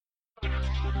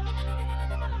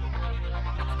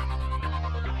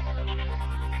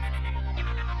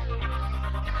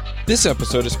This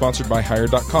episode is sponsored by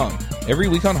Hired.com. Every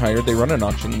week on Hired, they run an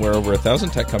auction where over 1,000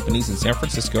 tech companies in San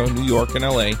Francisco, New York, and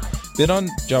LA bid on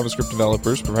JavaScript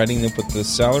developers, providing them with the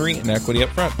salary and equity up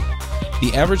front.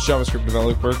 The average JavaScript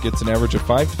developer gets an average of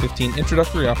 5 to 15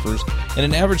 introductory offers and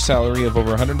an average salary of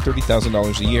over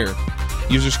 $130,000 a year.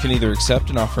 Users can either accept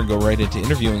an offer and go right into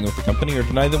interviewing with the company or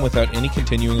deny them without any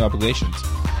continuing obligations.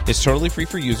 It's totally free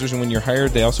for users, and when you're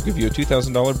hired, they also give you a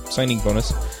 $2,000 signing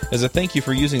bonus as a thank you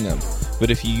for using them. But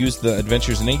if you use the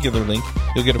Adventures in Angular link,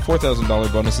 you'll get a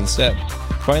 $4,000 bonus instead.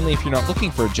 Finally, if you're not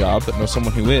looking for a job but know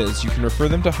someone who is, you can refer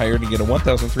them to Hired and get a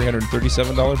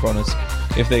 $1,337 bonus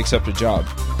if they accept a job.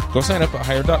 Go sign up at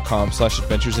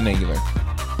hired.com/adventuresinangular.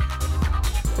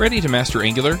 Ready to master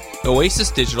Angular? Oasis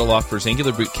Digital offers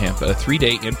Angular Bootcamp, a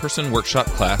 3-day in-person workshop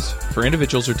class for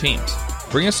individuals or teams.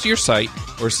 Bring us to your site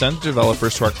or send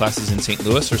developers to our classes in St.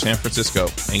 Louis or San Francisco,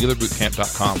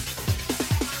 angularbootcamp.com.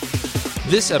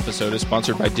 This episode is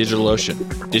sponsored by DigitalOcean.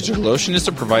 DigitalOcean is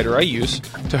the provider I use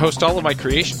to host all of my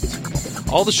creations.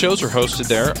 All the shows are hosted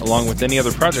there, along with any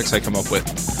other projects I come up with.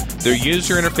 Their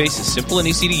user interface is simple and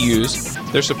easy to use,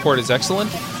 their support is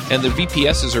excellent, and their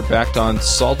VPSs are backed on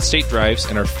solid-state drives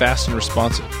and are fast and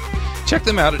responsive. Check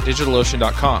them out at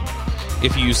DigitalOcean.com.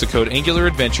 If you use the code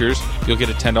AngularAdventures, you'll get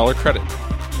a $10 credit.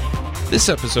 This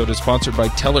episode is sponsored by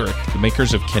Telerik, the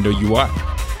makers of Kendo UI.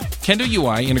 Kendo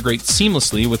UI integrates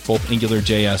seamlessly with both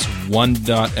AngularJS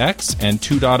 1.x and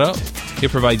 2.0.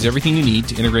 It provides everything you need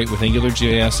to integrate with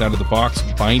AngularJS out of the box: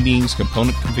 bindings,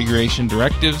 component configuration,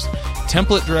 directives,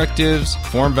 template directives,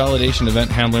 form validation,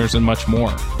 event handlers, and much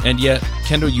more. And yet,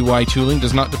 Kendo UI tooling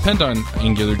does not depend on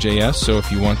AngularJS, so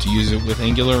if you want to use it with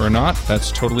Angular or not,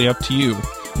 that's totally up to you.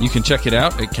 You can check it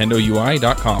out at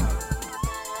kendoui.com.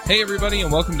 Hey everybody,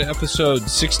 and welcome to episode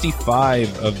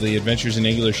 65 of the Adventures in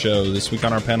Angular show. This week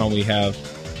on our panel we have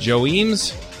Joe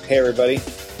Eames. Hey everybody.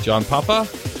 John Papa.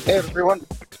 Hey everyone.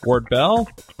 Ward Bell.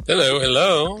 Hello,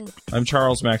 hello. I'm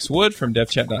Charles Max Wood from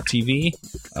devchat.tv.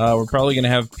 We're probably going to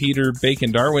have Peter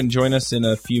Bacon-Darwin join us in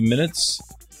a few minutes.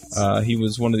 He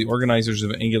was one of the organizers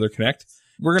of Angular Connect.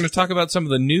 We're going to talk about some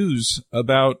of the news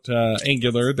about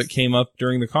Angular that came up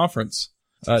during the conference.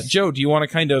 Joe, do you want to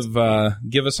kind of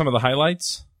give us some of the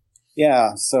highlights?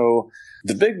 Yeah, so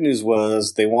the big news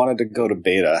was they wanted to go to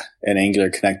beta in Angular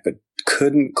Connect, but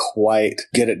couldn't quite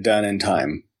get it done in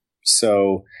time.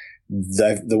 So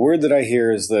the word that I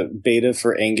hear is that beta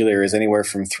for Angular is anywhere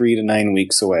from 3 to 9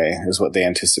 weeks away, is what they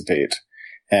anticipate.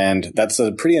 And that's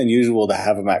pretty unusual to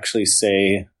have them actually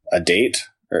say a date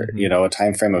or, a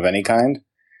time frame of any kind.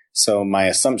 So my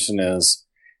assumption is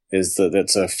that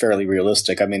it's a fairly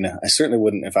realistic. I mean, I certainly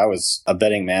wouldn't, if I was a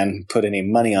betting man, put any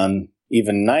money on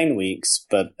even 9 weeks,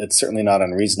 but it's certainly not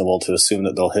unreasonable to assume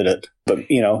that they'll hit it. But,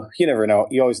 you never know.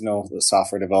 You always know that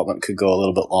software development could go a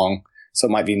little bit long. So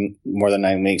it might be more than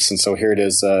 9 weeks. And so here it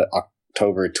is,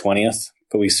 October 20th.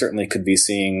 But we certainly could be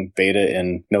seeing beta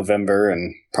in November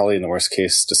and probably in the worst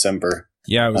case, December.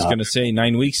 Yeah, I was going to say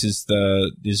 9 weeks is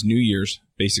New Year's,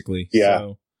 basically. Yeah.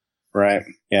 So. Right.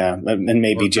 Yeah. And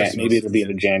maybe it'll be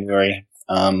in January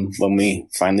when we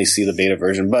finally see the beta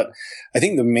version. But I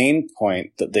think the main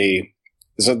point that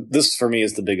so this for me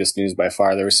is the biggest news by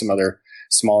far. There were some other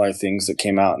smaller things that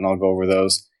came out and I'll go over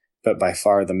those. But by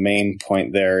far the main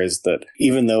point there is that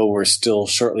even though we're still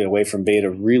shortly away from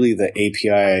beta, really the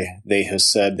API they have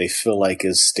said they feel like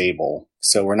is stable.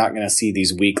 So we're not going to see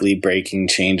these weekly breaking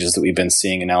changes that we've been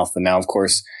seeing in alpha. Now, of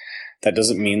course, that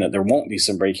doesn't mean that there won't be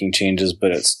some breaking changes,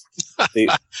 but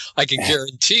I can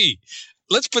guarantee.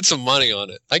 Let's put some money on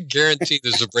it. I guarantee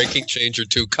there's a breaking change or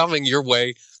two coming your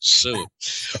way soon.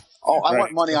 Oh, I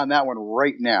want money on that one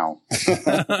right now.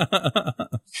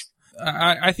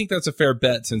 I think that's a fair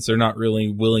bet since they're not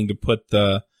really willing to put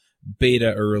the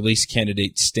beta or release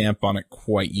candidate stamp on it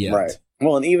quite yet. Right.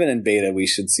 Well, and even in beta, we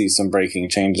should see some breaking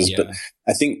changes. Yeah. But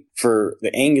I think for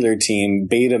the Angular team,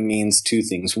 beta means two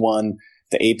things. One,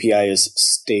 the API is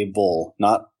stable,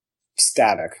 not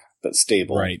static, but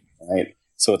stable. Right.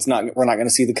 So we're not going to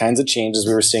see the kinds of changes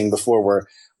we were seeing before where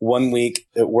 1 week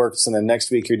it works and the next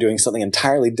week you're doing something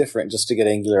entirely different just to get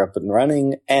Angular up and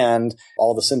running and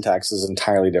all the syntax is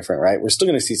entirely different, right? We're still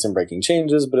going to see some breaking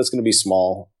changes, but it's going to be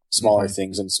smaller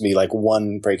things, and it's going to be like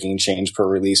one breaking change per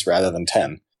release rather than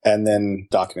 10. And then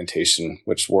documentation,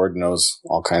 which Ward knows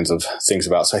all kinds of things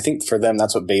about. So I think for them,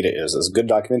 that's what beta is good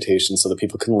documentation so that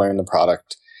people can learn the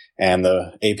product and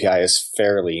the API is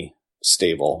fairly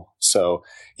stable. So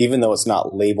even though it's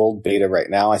not labeled beta right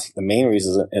now, I think the main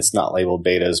reason it's not labeled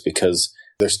beta is because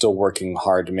they're still working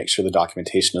hard to make sure the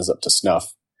documentation is up to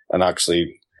snuff and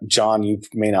actually John, you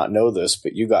may not know this,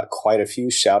 but you got quite a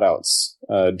few shout outs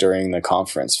during the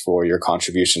conference for your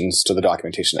contributions to the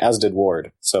documentation, as did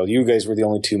Ward. So you guys were the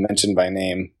only two mentioned by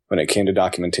name when it came to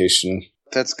documentation.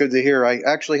 That's good to hear. I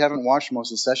actually haven't watched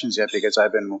most of the sessions yet because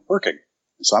I've been working.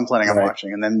 So I'm planning on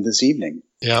watching, and then this evening.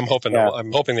 Yeah, I'm hoping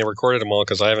they recorded them all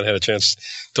because I haven't had a chance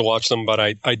to watch them. But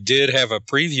I did have a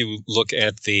preview look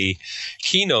at the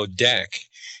keynote deck,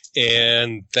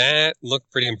 and that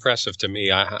looked pretty impressive to me.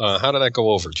 How did that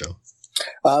go over, Joe?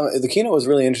 The keynote was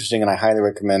really interesting, and I highly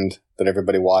recommend that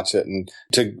everybody watch it. And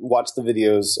to watch the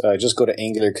videos, just go to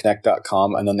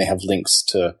angularconnect.com, and then they have links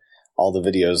to all the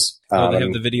videos. They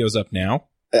have the videos up now?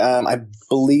 I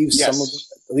believe some of them,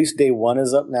 at least day 1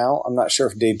 is up now. I'm not sure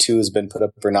if day 2 has been put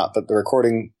up or not, but the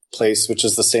recording place, which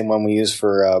is the same one we use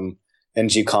for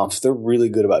NGConf, they're really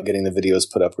good about getting the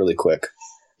videos put up really quick.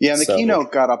 Yeah, and the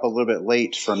keynote got up a little bit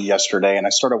late from yesterday, and I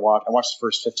watched the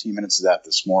first 15 minutes of that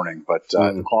this morning, but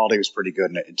the quality was pretty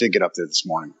good, and it did get up there this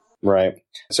morning. Right.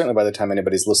 Certainly by the time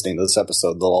anybody's listening to this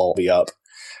episode, they'll all be up.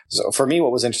 So for me,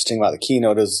 what was interesting about the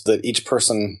keynote is that each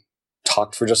person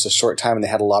talked for just a short time, and they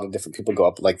had a lot of different people go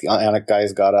up. Like the Ionic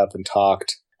guys got up and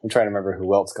talked. I'm trying to remember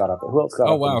who else got up.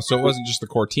 Oh, wow. So it wasn't just the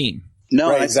core team. No,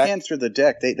 right, I scanned through the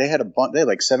deck. They had they had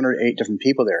like 7 or 8 different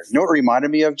people there. You know what it reminded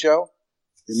me of, Joe?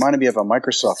 It reminded me of a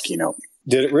Microsoft keynote.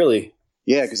 Did it really?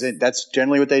 Yeah, because that's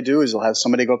generally what they do is they'll have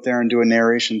somebody go up there and do a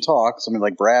narration talk, somebody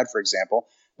like Brad, for example,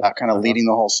 about kind of leading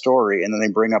the whole story, and then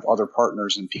they bring up other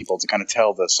partners and people to kind of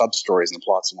tell the sub-stories and the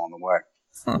plots along the way.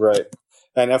 Huh. Right.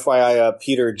 And FYI,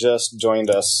 Peter just joined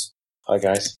us. Hi,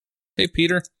 guys. Hey,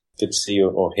 Peter. Good to see you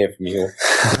or hear from you.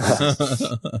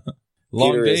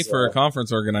 Long Peter day for a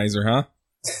conference organizer, huh?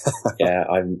 Yeah,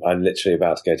 I'm literally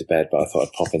about to go to bed, but I thought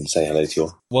I'd pop in and say hello to you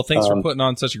all. Well, thanks for putting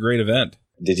on such a great event.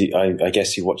 Did you? I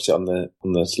guess you watched it on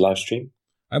the live stream?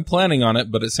 I'm planning on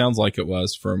it, but it sounds like it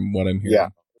was from what I'm hearing. Yeah,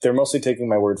 they're mostly taking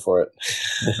my word for it.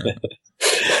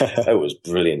 It was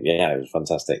brilliant. Yeah, it was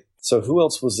fantastic. So who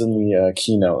else was in the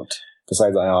keynote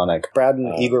besides Ionic? Brad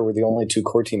and Igor were the only 2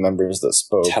 core team members that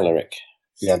spoke. Telerik.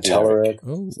 Yeah, Telerik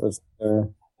was there.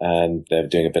 And they're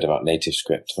doing a bit about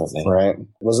NativeScript, weren't they? Right.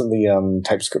 Wasn't the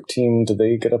TypeScript team, did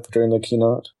they get up during the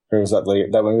keynote? Or was that later?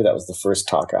 Maybe that was the first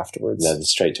talk afterwards. No,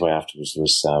 straight away afterwards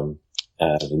was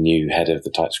the new head of the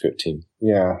TypeScript team.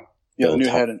 Yeah. Yeah, the new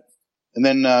head. And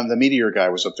then the Meteor guy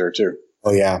was up there too.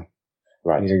 Oh, yeah.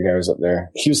 Right. Meteor guy was up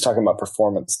there. He was talking about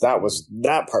performance.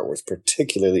 That part was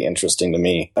particularly interesting to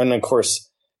me. And of course,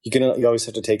 you always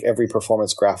have to take every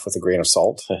performance graph with a grain of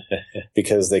salt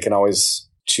because they can always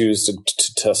choose to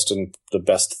test the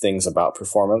best things about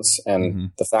performance.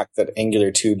 And the fact that Angular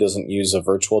 2 doesn't use a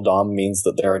virtual DOM means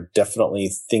that there are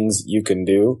definitely things you can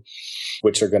do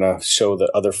which are going to show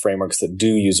that other frameworks that do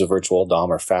use a virtual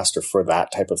DOM are faster for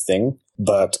that type of thing.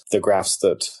 But the graphs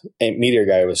that Meteor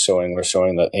Guy was showing were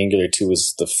showing that Angular 2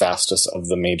 is the fastest of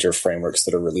the major frameworks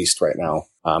that are released right now,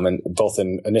 and both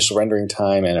in initial rendering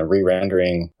time and in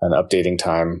re-rendering and updating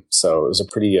time. So it was a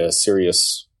pretty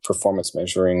serious performance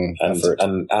measuring effort.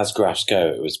 And as graphs go,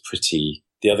 it was pretty.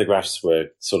 The other graphs were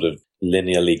sort of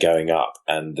linearly going up,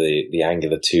 and the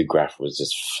Angular 2 graph was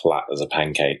just flat as a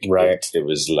pancake. Right. It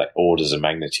was like orders of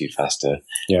magnitude faster.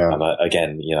 Yeah. And I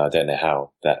don't know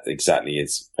how that exactly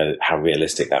is, how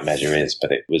realistic that measure is,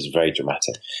 but it was very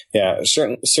dramatic. Yeah,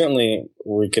 certainly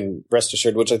we can rest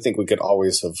assured, which I think we could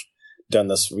always have done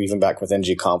this even back with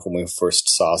NGConf when we first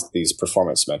saw these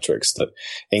performance metrics, that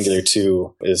Angular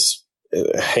 2 is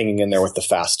hanging in there with the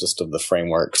fastest of the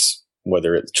frameworks,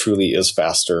 whether it truly is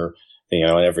faster, in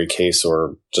every case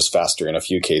or just faster in a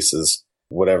few cases,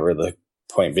 whatever the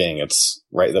point being, it's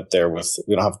right up there with,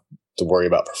 we don't have to worry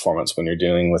about performance when you're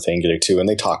dealing with Angular 2. And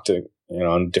they talk to,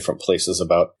 in different places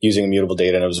about using immutable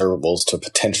data and observables to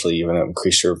potentially even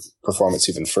increase your performance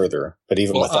even further. But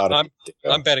even without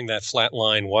I'm betting that flat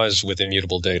line was with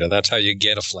immutable data. That's how you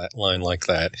get a flat line like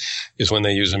that, is when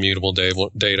they use immutable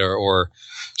data or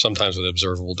sometimes with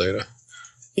observable data.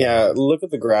 Yeah, look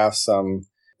at the graphs.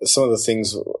 Some of the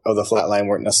things of the flat line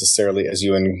weren't necessarily as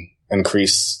you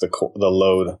increase the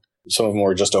load. Some of them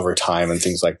were just over time and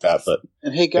things like that.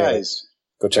 And hey, guys,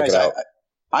 go check it out.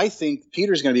 I think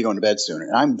Peter's going to be going to bed soon,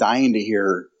 and I'm dying to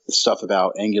hear stuff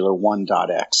about Angular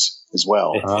 1.x as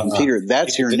well. And Peter,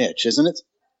 that's your niche, isn't it?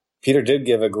 Peter did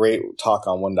give a great talk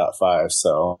on 1.5,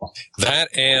 so that,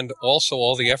 and also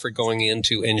all the effort going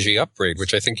into NG Upgrade,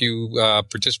 which I think you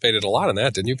participated a lot in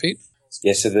that, didn't you, Pete?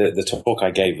 Yeah, so the talk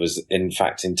I gave was, in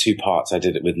fact, in 2 parts. I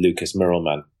did it with Lucas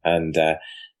Mirrellman, and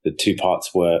the 2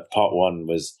 parts were, part 1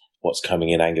 was what's coming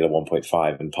in Angular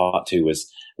 1.5, and part 2 was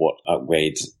what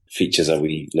upgrade features are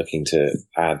we looking to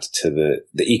add to the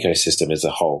ecosystem as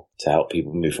a whole to help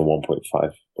people move from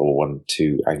 1.5 or 1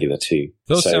 to Angular 2.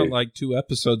 Those sound like 2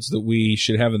 episodes that we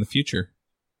should have in the future.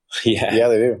 Yeah,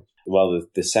 they do. Well,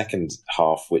 the second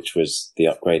half, which was the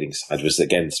upgrading side, was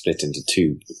again split into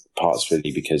 2 parts,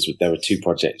 really, because there were 2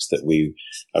 projects that we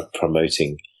are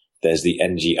promoting. There's the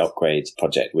NG upgrade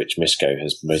project, which Mishko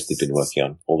has mostly been working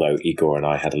on, although Igor and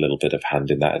I had a little bit of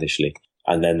hand in that initially.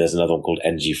 And then there's another one called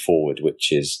NG Forward,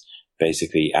 which is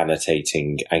basically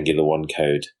annotating Angular 1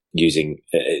 code using,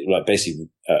 basically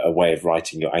a way of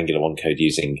writing your Angular 1 code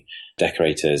using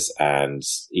decorators and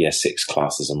ES6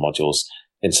 classes and modules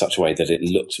in such a way that it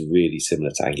looks really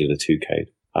similar to Angular 2 code.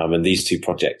 And these 2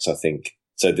 projects, I think,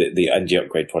 so the NG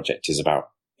upgrade project is about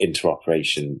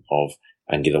interoperation of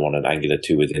Angular 1 and Angular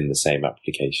 2 within the same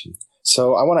application.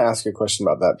 So I want to ask you a question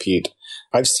about that, Pete.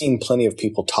 I've seen plenty of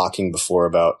people talking before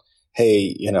about,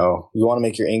 hey, you want to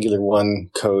make your Angular 1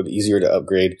 code easier to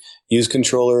upgrade, use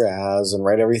controller as and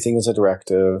write everything as a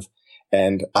directive.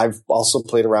 And I've also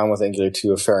played around with Angular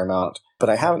 2 a fair amount, but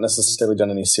I haven't necessarily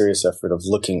done any serious effort of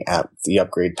looking at the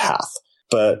upgrade path.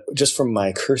 But just from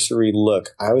my cursory look,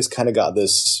 I always kind of got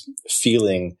this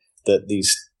feeling that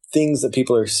these things that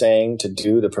people are saying to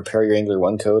do to prepare your Angular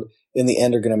 1 code in the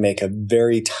end are going to make a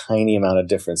very tiny amount of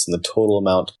difference in the total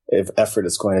amount of effort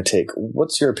it's going to take.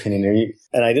 What's your opinion?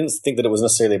 And I didn't think that it was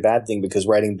necessarily a bad thing, because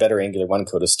writing better Angular 1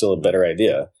 code is still a better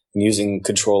idea. And using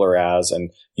controller as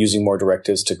and using more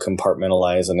directives to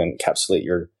compartmentalize and encapsulate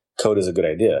your code is a good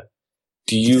idea.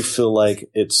 Do you feel like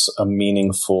it's a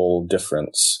meaningful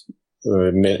difference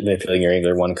manipulating your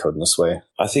Angular 1 code in this way?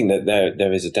 I think that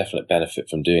there is a definite benefit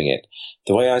from doing it.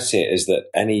 The way I see it is that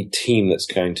any team that's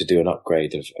going to do an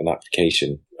upgrade of an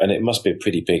application, and it must be a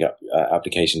pretty big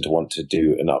application to want to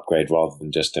do an upgrade rather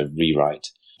than just a rewrite,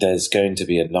 there's going to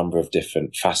be a number of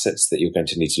different facets that you're going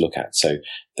to need to look at. So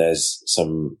there's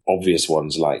some obvious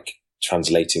ones like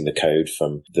translating the code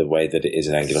from the way that it is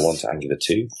in Angular 1 to Angular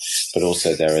 2. But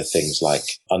also there are things like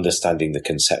understanding the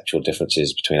conceptual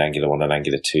differences between Angular 1 and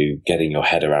Angular 2, getting your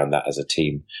head around that as a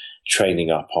team, training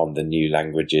up on the new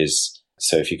languages.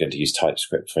 So if you're going to use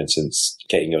TypeScript, for instance,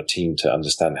 getting your team to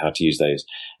understand how to use those,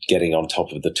 getting on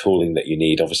top of the tooling that you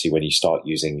need. Obviously, when you start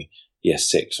using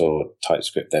ES6 or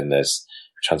TypeScript, then there's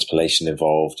transpilation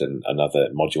involved and another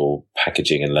module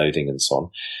packaging and loading and so on.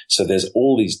 So there's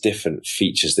all these different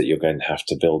features that you're going to have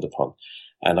to build upon.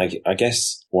 And I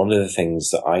guess one of the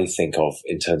things that I think of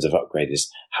in terms of upgrade is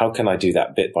how can I do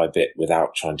that bit by bit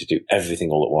without trying to do everything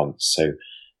all at once? So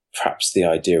perhaps the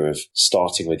idea of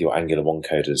starting with your Angular 1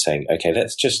 code and saying, okay,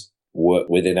 let's just work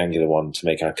within Angular 1 to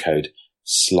make our code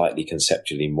slightly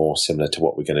conceptually more similar to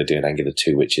what we're going to do in Angular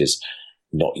 2, which is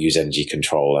not use ng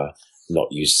controller, not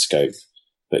use scope,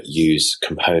 but use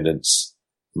components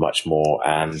much more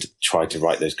and try to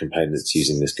write those components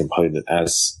using this component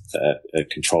as a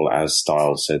controller as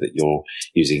style so that you're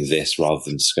using this rather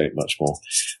than scope much more.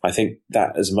 I think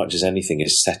that as much as anything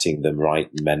is resetting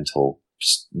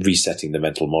the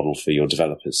mental model for your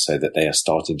developers so that they are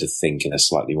starting to think in a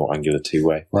slightly more Angular 2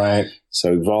 way. Right.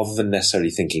 So rather than necessarily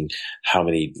thinking how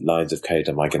many lines of code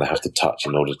am I going to have to touch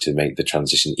in order to make the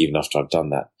transition even after I've done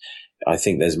that, I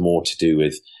think there's more to do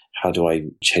with how do I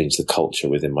change the culture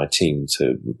within my team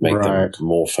to make them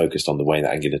more focused on the way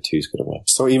that Angular 2 is going to work.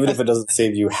 So even if it doesn't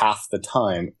save you half the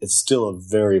time, it's still a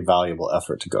very valuable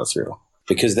effort to go through.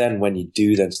 Because then when you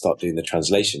do then start doing the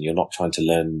translation, you're not trying to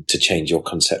learn to change your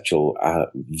conceptual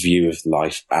view of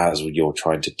life as you're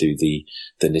trying to do the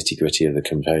nitty-gritty of the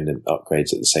component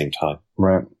upgrades at the same time.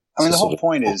 Right. I mean, the whole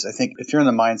point is, I think, if you're in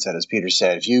the mindset, as Peter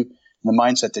said, if you in the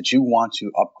mindset that you want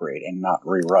to upgrade and not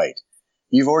rewrite,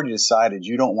 you've already decided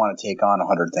you don't want to take on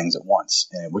 100 things at once,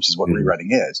 which is what rewriting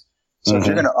is. So if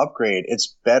you're going to upgrade,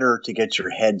 it's better to get your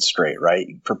head straight, right?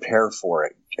 Prepare for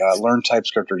it. Learn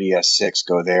TypeScript or ES6,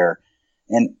 go there.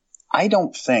 And I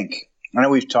don't think, I know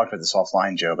we've talked about this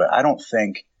offline, Joe, but I don't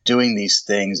think doing these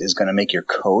things is going to make your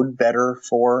code better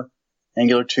for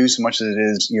Angular 2 so much as it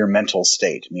is your mental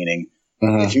state, meaning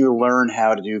if you learn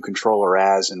how to do controller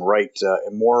as and write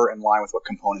more in line with what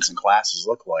components and classes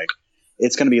look like,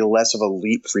 it's going to be less of a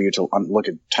leap for you to look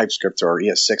at TypeScript or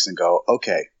ES6 and go,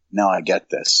 okay, now I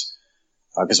get this.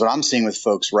 Because what I'm seeing with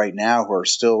folks right now who are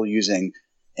still using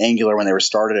Angular when they were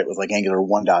started it with like Angular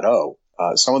 1.0,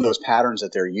 some of those patterns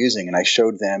that they're using, and I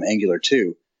showed them Angular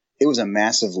 2, it was a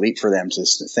massive leap for them to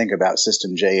think about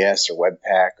System.js or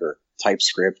Webpack or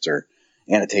TypeScript or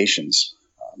annotations.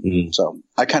 So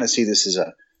I kind of see this as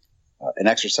an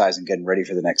exercise in getting ready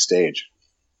for the next stage.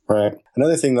 Right.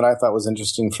 Another thing that I thought was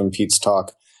interesting from Pete's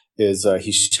talk is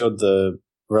he showed the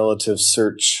relative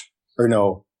search, or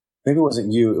no, maybe it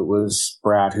wasn't you, it was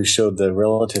Brad who showed the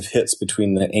relative hits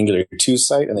between the Angular 2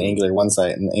 site and the Angular 1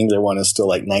 site. And the Angular 1 is still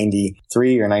like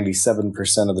 93 or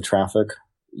 97% of the traffic.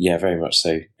 Yeah, very much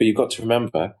so. But you've got to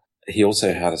remember, he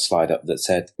also had a slide up that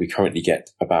said we currently get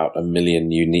about 1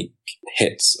 million unique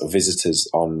hits of visitors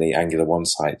on the Angular 1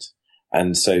 site.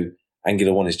 And so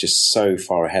Angular 1 is just so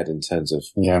far ahead in terms of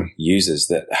users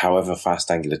that however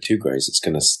fast Angular 2 grows, it's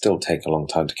going to still take a long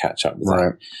time to catch up with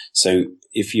that. So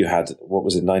if you had,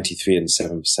 93 and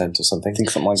 7% or something? I think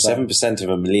something like 7% of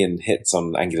 1 million hits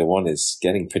on Angular 1 is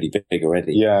getting pretty big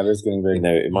already. Yeah, it is getting big.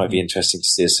 It might be interesting to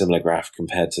see a similar graph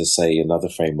compared to, say, another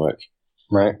framework.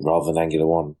 Right. Rather than Angular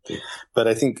 1. But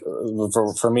I think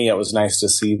for me, it was nice to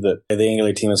see that the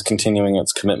Angular team is continuing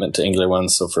its commitment to Angular 1.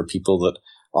 So for people that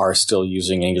are still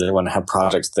using Angular 1 and have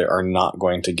projects that are not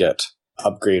going to get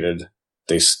upgraded,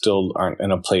 they still aren't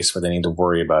in a place where they need to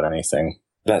worry about anything.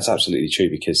 That's absolutely true,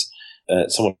 because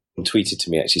someone tweeted to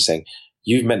me actually saying,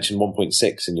 you've mentioned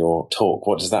 1.6 in your talk.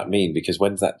 What does that mean? Because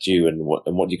when's that due, and what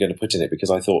are you going to put in it?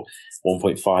 Because I thought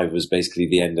 1.5 was basically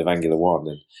the end of Angular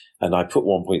 1. And I put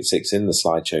 1.6 in the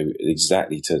slideshow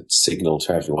exactly to signal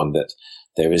to everyone that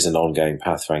there is an ongoing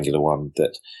path for Angular 1,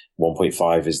 that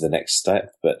 1.5 is the next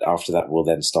step. But after that, we'll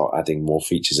then start adding more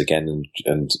features again,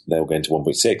 and they'll go into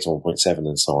 1.6, 1.7,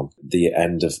 and so on. The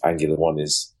end of Angular 1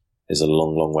 is a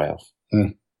long, long way off.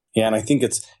 Mm. Yeah, and I think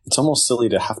it's almost silly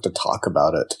to have to talk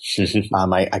about it.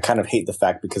 I kind of hate the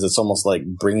fact, because it's almost like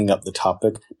bringing up the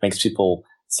topic makes people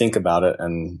think about it,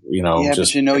 and Yeah,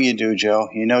 but you do, Joe.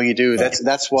 You do.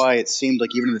 That's why it seemed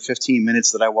like even in the 15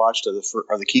 minutes that I watched of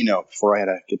the keynote before I had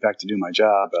to get back to do my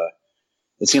job,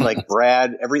 it seemed like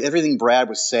Brad, everything Brad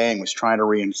was saying was trying to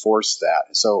reinforce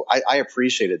that. So I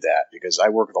appreciated that, because I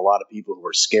work with a lot of people who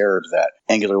are scared that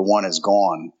Angular 1 is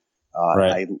gone.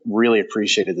 I really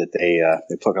appreciated that they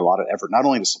took a lot of effort, not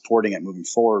only to supporting it moving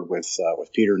forward with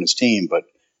Peter and his team, but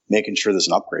making sure there's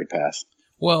an upgrade path.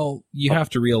 Well, you have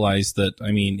to realize that,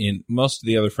 in most of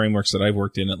the other frameworks that I've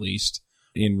worked in, at least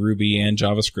in Ruby and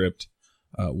JavaScript,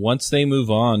 once they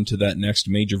move on to that next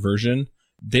major version,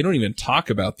 they don't even talk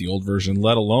about the old version,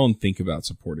 let alone think about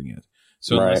supporting it.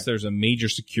 So unless there's a major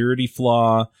security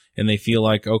flaw and they feel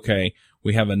like, okay,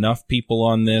 we have enough people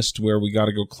on this to where we got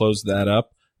to go close that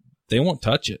up, they won't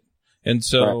touch it. And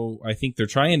so I think they're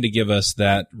trying to give us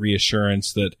that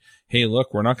reassurance that, hey,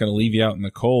 look, we're not going to leave you out in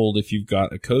the cold if you've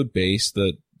got a code base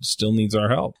that still needs our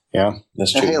help. Yeah,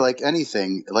 that's true. Hey, like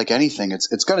anything,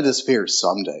 it's going to disappear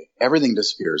someday. Everything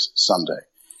disappears someday,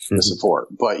 the support.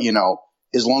 But,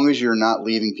 as long as you're not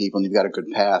leaving people and you've got a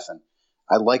good path, and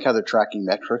I like how they're tracking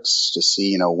metrics to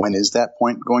see, when is that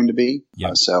point going to be.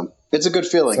 Yeah. So it's a good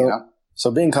feeling, So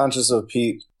being conscious of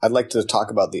Pete, I'd like to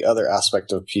talk about the other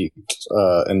aspect of Pete's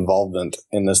involvement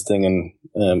in this thing,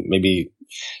 and maybe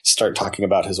start talking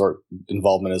about his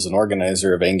involvement as an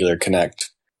organizer of Angular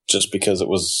Connect, just because it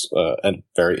was a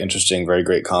very interesting, very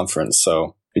great conference.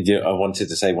 So I wanted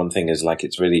to say one thing is,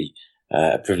 it's really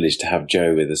a privilege to have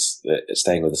Joe with us,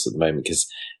 staying with us at the moment,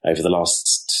 because over the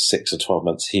last 6 or 12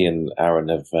 months, he and Aaron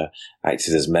have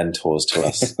acted as mentors to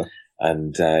us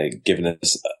and given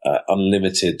us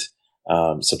unlimited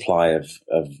supply of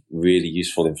really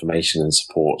useful information and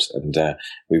support, and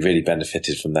we really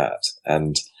benefited from that.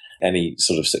 And any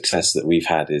sort of success that we've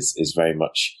had is very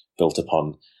much built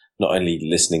upon not only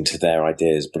listening to their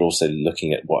ideas, but also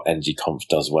looking at what NGConf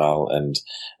does well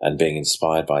and being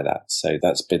inspired by that. So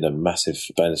that's been a massive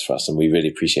bonus for us, and we really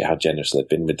appreciate how generous they've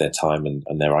been with their time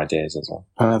and their ideas as well.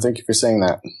 Thank you for saying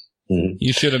that. Mm-hmm.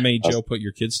 You should have made Joe put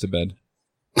your kids to bed.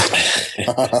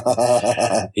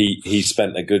 He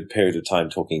spent a good period of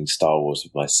time talking Star Wars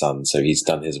with my son, so he's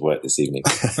done his work this evening.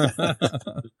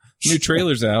 New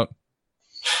trailer's out.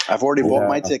 I've already bought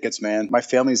my tickets, man. My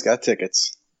family's got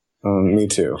tickets. Me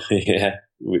too. Yeah,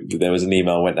 there was an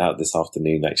email went out this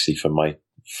afternoon actually from my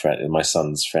friend and my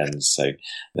son's friends, so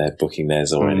they're booking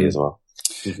theirs already as well.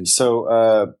 Mm-hmm.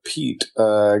 So, Pete,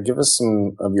 give us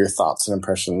some of your thoughts and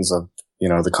impressions of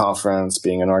the conference,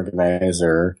 being an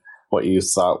organizer, what you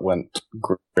thought went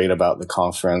great about the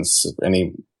conference,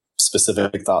 any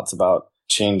specific thoughts about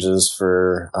changes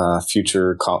for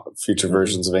future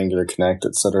versions of Angular Connect,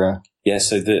 etc. Yeah,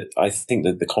 so I think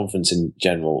that the conference in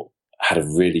general had a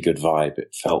really good vibe.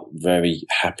 It felt very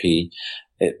happy.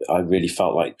 I really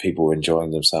felt like people were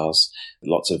enjoying themselves.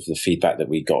 Lots of the feedback that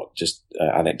we got just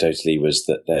anecdotally was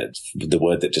that the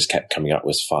word that just kept coming up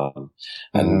was fun.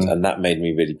 And that made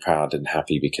me really proud and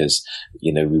happy, because,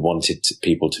 we wanted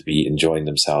people to be enjoying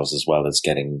themselves as well as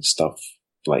getting stuff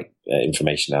like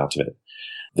information out of it.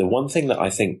 The one thing that I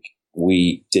think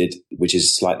we did, which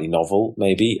is slightly novel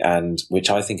maybe, and which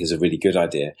I think is a really good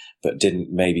idea, but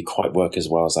didn't maybe quite work as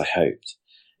well as I hoped,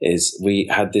 is we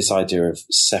had this idea of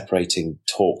separating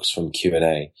talks from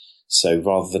Q&A. So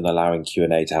rather than allowing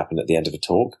Q&A to happen at the end of a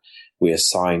talk, we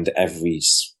assigned every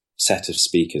set of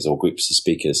speakers or groups of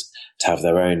speakers to have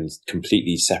their own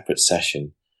completely separate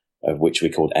session, of which we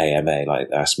called AMA, like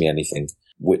Ask Me Anything,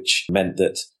 which meant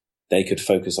that they could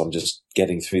focus on just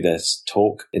getting through their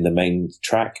talk in the main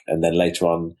track. And then later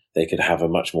on, they could have a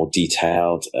much more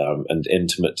detailed and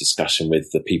intimate discussion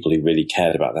with the people who really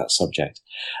cared about that subject.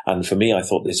 And for me, I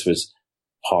thought this was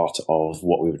part of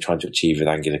what we were trying to achieve with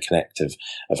Angular Connect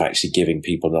of actually giving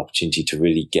people an opportunity to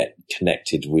really get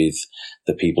connected with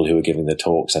the people who are giving the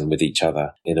talks and with each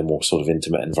other in a more sort of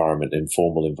intimate environment,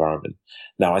 informal environment.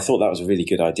 Now, I thought that was a really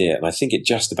good idea, and I think it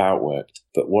just about worked.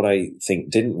 But what I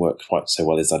think didn't work quite so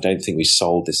well is I don't think we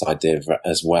sold this idea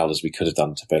as well as we could have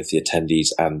done to both the attendees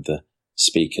and the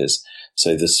speakers.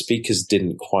 So the speakers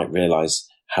didn't quite realize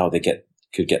how they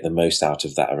could get the most out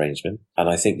of that arrangement. And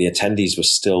I think the attendees were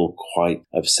still quite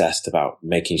obsessed about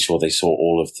making sure they saw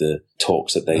all of the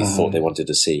talks that they thought they wanted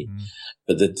to see.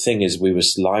 But the thing is, we were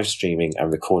live streaming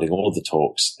and recording all of the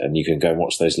talks, and you can go and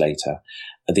watch those later.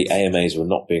 And the AMAs were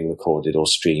not being recorded or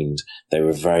streamed. They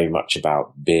were very much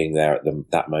about being there at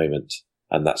that moment.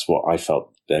 And that's what I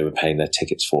felt they were paying their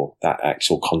tickets for, that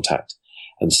actual contact.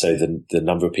 And so the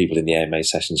number of people in the AMA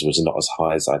sessions was not as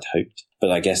high as I'd hoped.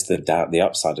 But I guess the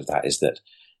upside of that is that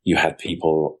you had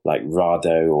people like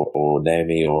Rado or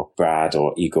Naomi or Brad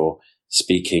or Igor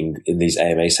speaking in these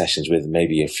AMA sessions with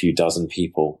maybe a few dozen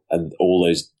people, and all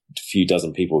those few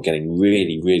dozen people were getting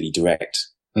really, really direct,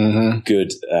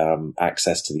 good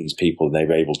access to these people, and they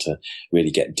were able to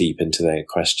really get deep into their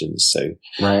questions. So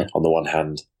on the one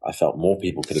hand, I felt more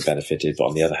people could have benefited, but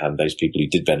on the other hand, those people who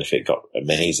did benefit got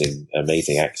amazing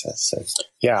access. So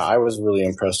yeah, I was really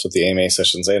impressed with the AMA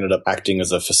sessions. I ended up acting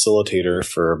as a facilitator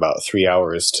for about 3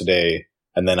 hours today.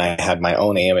 And then I had my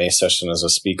own AMA session as a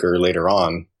speaker later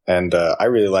on. And I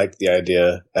really liked the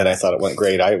idea, and I thought it went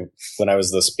great. When I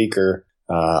was the speaker,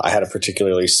 I had a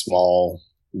particularly small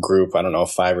group, I don't know,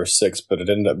 5 or 6, but it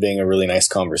ended up being a really nice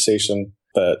conversation.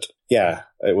 But yeah,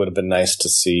 it would have been nice to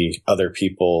see other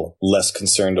people less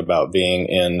concerned about being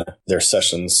in their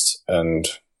sessions and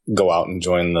go out and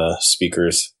join the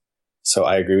speakers. So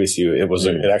I agree with you.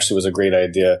 It actually was a great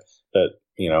idea, but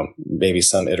maybe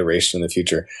some iteration in the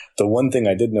future. The one thing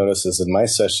I did notice is in my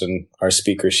session, our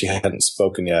speaker, she hadn't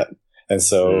spoken yet. And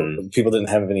so people didn't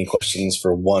have any questions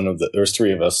for there was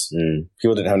 3 of us.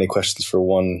 People didn't have any questions for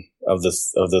one of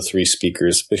the 3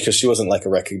 speakers because she wasn't like a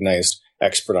recognized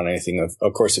expert on anything.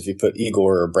 Of course, if you put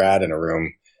Igor or Brad in a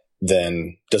room,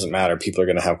 then it doesn't matter. People are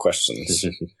going to have questions,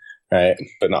 right?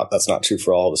 But that's not true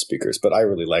for all the speakers. But I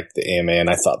really liked the AMA, and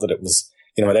I thought that it was,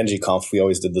 at NGConf, we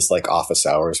always did this like office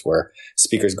hours where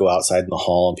speakers go outside in the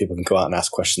hall and people can go out and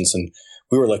ask questions. And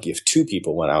we were lucky if 2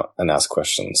 people went out and asked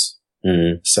questions.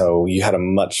 So you had a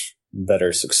much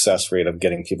better success rate of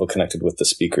getting people connected with the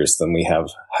speakers than we have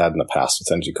had in the past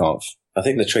with NGConf. I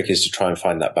think the trick is to try and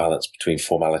find that balance between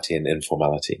formality and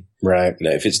informality. Right.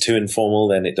 If it's too informal,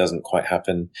 then it doesn't quite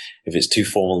happen. If it's too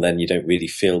formal, then you don't really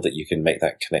feel that you can make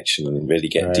that connection and really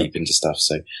get deep into stuff.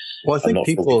 So, well, I think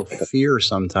people fear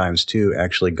sometimes too,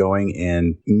 actually going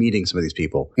and meeting some of these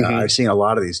people. I've seen a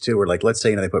lot of these too, where like, let's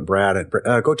say, they put Brad,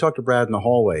 go talk to Brad in the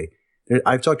hallway.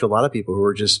 I've talked to a lot of people who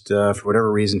are just, for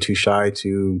whatever reason, too shy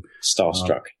to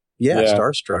starstruck.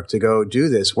 Starstruck to go do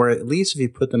this, where at least if you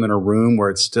put them in a room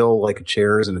where it's still like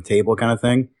chairs and a table kind of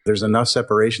thing, there's enough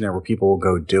separation there where people will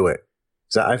go do it.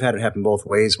 So I've had it happen both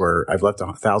ways where I've left a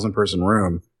 1,000-person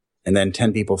room and then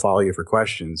 10 people follow you for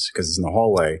questions because it's in the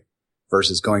hallway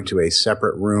versus going to a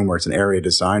separate room where it's an area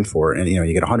designed for it and,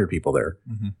 you get 100 people there.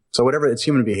 So whatever, it's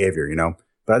human behavior,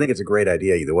 but I think it's a great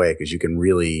idea either way because you can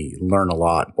really learn a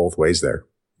lot both ways there.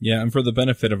 Yeah, and for the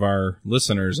benefit of our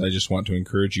listeners, I just want to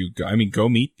encourage you, go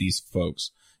meet these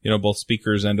folks, both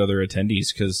speakers and other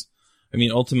attendees, because,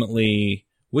 ultimately,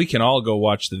 we can all go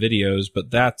watch the videos,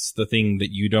 but that's the thing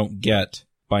that you don't get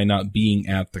by not being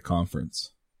at the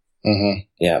conference.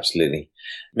 Yeah, absolutely.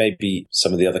 Maybe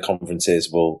some of the other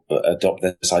conferences will adopt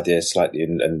this idea slightly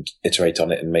and iterate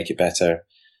on it and make it better.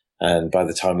 And by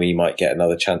the time we might get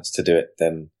another chance to do it,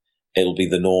 then it'll be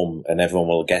the norm and everyone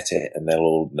will get it and they'll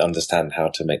all understand how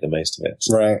to make the most of it.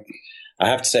 So right. I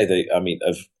have to say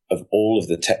that, of all of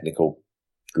the technical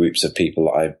groups of people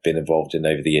that I've been involved in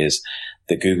over the years,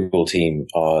 the Google team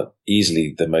are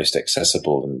easily the most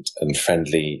accessible and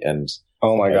friendly and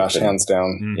oh my gosh, hands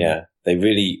down. Yeah. They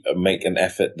really make an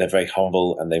effort. They're very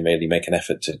humble and they really make an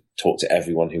effort to talk to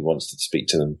everyone who wants to speak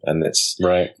to them. And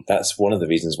that's one of the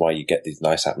reasons why you get these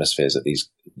nice atmospheres at these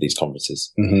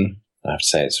conferences. I have to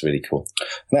say it's really cool.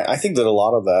 And I think that a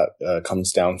lot of that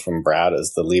comes down from Brad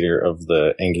as the leader of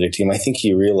the Angular team. I think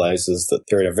he realizes that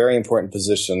they're in a very important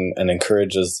position and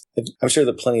encourages. I'm sure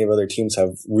that plenty of other teams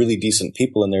have really decent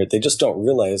people in there. They just don't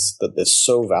realize that it's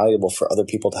so valuable for other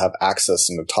people to have access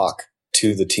and to talk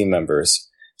to the team members.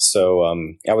 So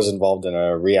I was involved in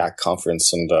a React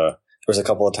conference, and there was a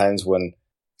couple of times when,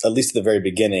 at least at the very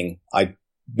beginning, I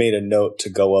made a note to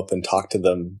go up and talk to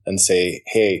them and say,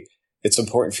 hey, it's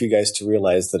important for you guys to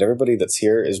realize that everybody that's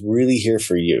here is really here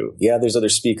for you. Yeah, there's other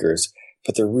speakers,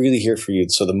 but they're really here for you.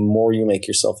 So the more you make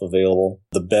yourself available,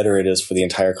 the better it is for the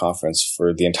entire conference,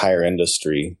 for the entire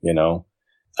industry, you know.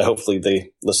 Hopefully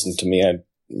they listen to me. I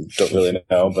don't really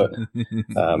know, but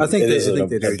I think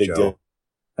they do, Joe. Deal.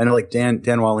 I know, like Dan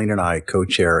Wallin and I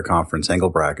co-chair a conference, Angle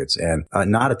Brackets, and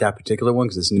not at that particular one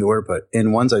because it's newer, but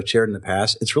in ones I've chaired in the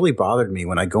past, it's really bothered me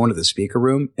when I go into the speaker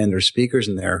room and there's speakers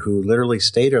in there who literally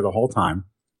stay there the whole time.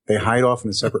 They hide off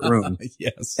in a separate room.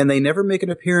 Yes. And they never make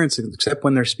an appearance except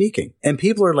when they're speaking. And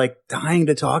people are like dying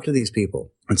to talk to these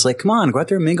people. It's like, come on, go out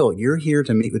there and mingle. You're here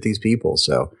to meet with these people.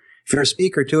 So if you're a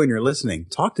speaker too and you're listening,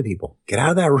 talk to people. Get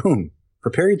out of that room.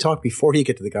 Prepare your talk before you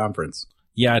get to the conference.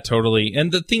 Yeah, totally.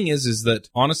 And the thing is that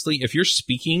honestly, if you're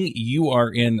speaking, you are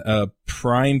in a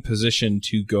prime position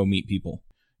to go meet people.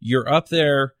 You're up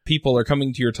there. People are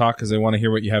coming to your talk because they want to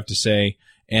hear what you have to say.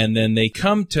 And then they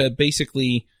come to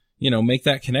basically, make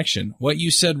that connection. What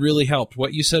you said really helped.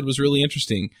 What you said was really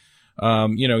interesting.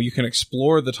 You can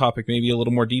explore the topic maybe a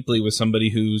little more deeply with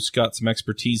somebody who's got some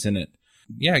expertise in it.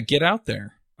 Yeah, get out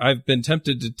there. I've been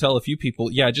tempted to tell a few people,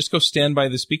 just go stand by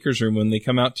the speaker's room when they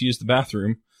come out to use the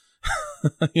bathroom.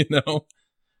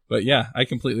 But yeah, I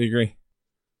completely agree.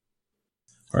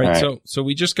 All right. So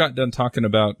we just got done talking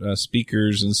about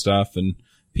speakers and stuff, and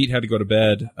Pete had to go to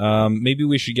bed. Maybe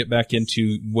we should get back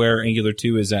into where Angular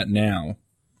 2 is at now.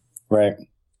 Right.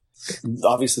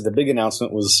 Obviously, the big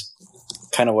announcement was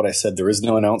kind of what I said. There is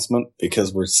no announcement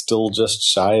because we're still just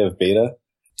shy of beta.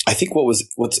 I think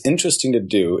what's interesting to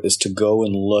do is to go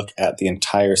and look at the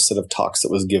entire set of talks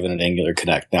that was given at Angular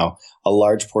Connect. Now, a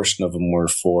large portion of them were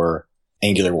for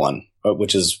Angular 1,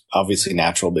 which is obviously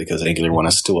natural because Angular 1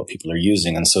 is still what people are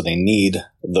using. And so they need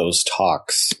those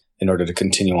talks in order to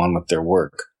continue on with their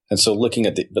work. And so looking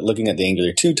at the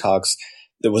Angular 2 talks,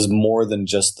 there was more than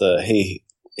just hey,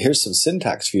 here's some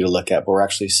syntax for you to look at, but we're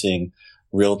actually seeing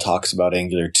real talks about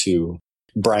Angular 2.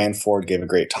 Brian Ford gave a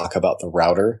great talk about the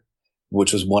router,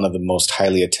 which was one of the most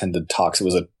highly attended talks. It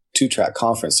was a 2-track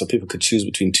conference, so people could choose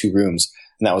between 2 rooms.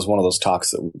 And that was one of those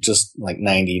talks that just like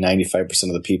 95%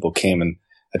 of the people came and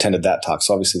attended that talk.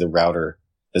 So obviously the router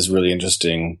is really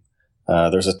interesting.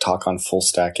 There's a talk on full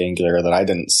stack Angular that I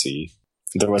didn't see.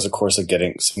 There was a course of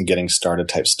getting started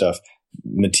type stuff.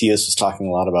 Matthias was talking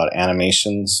a lot about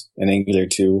animations in Angular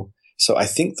 2. So I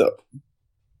think that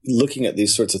looking at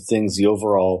these sorts of things, the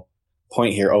overall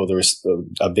point here, there was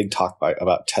a big talk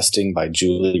about testing by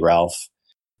Julie Ralph.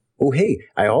 Oh, hey,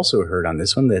 I also heard on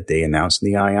this one that they announced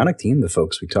the Ionic team, the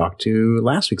folks we talked to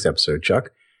last week's episode,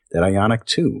 Chuck, that Ionic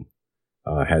 2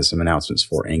 has some announcements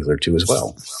for Angular 2 as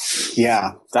well.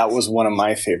 Yeah, that was one of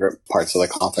my favorite parts of the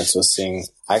conference was seeing.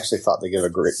 I actually thought they gave a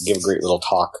great little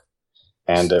talk.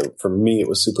 And for me, it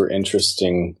was super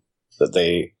interesting that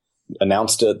they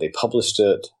announced it, they published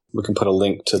it. We can put a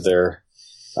link to their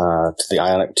to the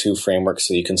Ionic 2 framework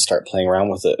so you can start playing around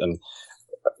with it. And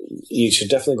you should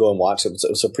definitely go and watch it. It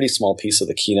was a pretty small piece of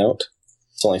the keynote.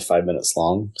 It's only 5 minutes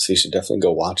long, so you should definitely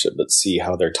go watch it, but see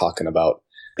how they're talking about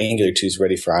Angular 2 is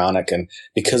ready for Ionic. And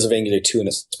because of Angular 2 and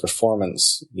its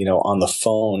performance, on the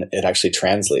phone, it actually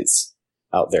translates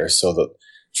out there so that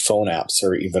phone apps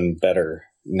are even better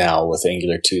now with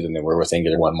Angular 2 than they were with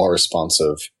Angular 1, more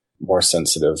responsive, more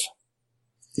sensitive.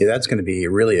 Yeah, that's going to be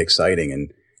really exciting.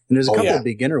 And there's a couple of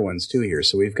beginner ones too here.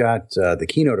 So we've got the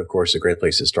keynote, of course, a great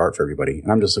place to start for everybody.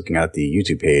 And I'm just looking at the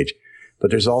YouTube page. But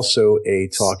there's also a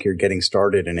talk here getting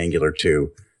started in Angular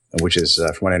 2, which is,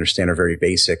 from what I understand, a very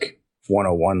basic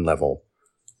 101 level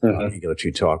Angular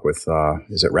 2 talk with,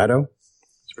 is it Rado?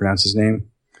 Is pronounce his name?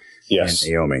 Yes.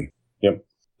 And Naomi. Yep.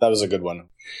 That was a good one.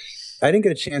 I didn't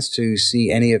get a chance to see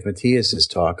any of Matthias's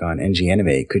talk on NG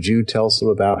Animate. Could you tell us a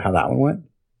little about how that one went?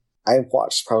 I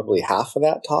watched probably half of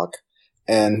that talk,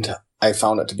 and I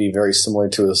found it to be very similar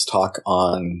to his talk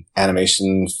on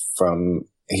animation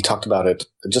he talked about it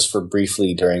just for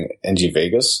briefly during NG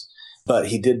Vegas, but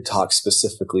he did talk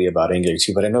specifically about Angular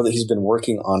 2. But I know that he's been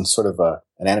working on sort of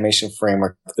an animation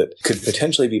framework that could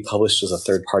potentially be published as a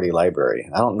third-party library.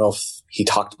 I don't know if he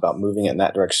talked about moving it in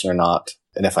that direction or not,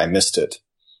 and if I missed it.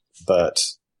 But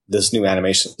this new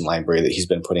animation library that he's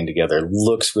been putting together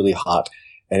looks really hot,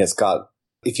 and it's got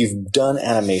if you've done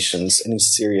animations, any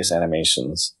serious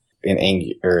animations in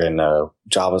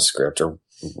JavaScript, or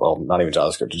well, not even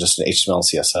JavaScript, just in HTML and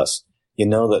CSS, you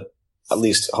know that, at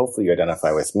least hopefully you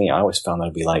identify with me, I always found that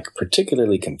to be like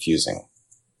particularly confusing,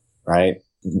 right?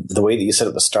 The way that you set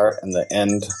up the start and the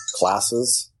end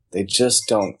classes, they just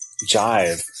don't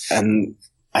jive. And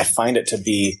I find it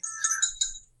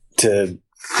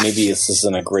maybe this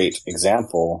isn't a great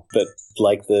example, but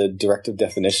like the directive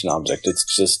definition object,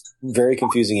 it's just very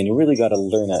confusing and you really got to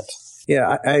learn it.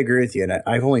 Yeah, I agree with you. And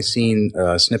I've only seen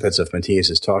snippets of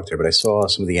Matthias's talk there, but I saw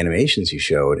some of the animations he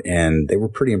showed and they were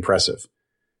pretty impressive.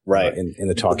 Right. In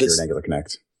the talk here at Angular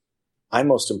Connect. I'm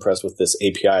most impressed with this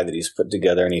API that he's put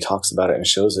together, and he talks about it and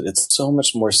shows it. It's so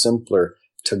much more simpler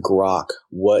to grok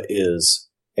what is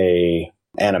a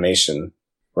animation,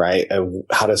 right?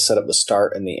 How to set up the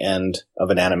start and the end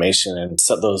of an animation and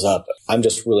set those up. I'm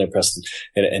just really impressed.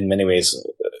 In many ways,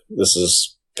 this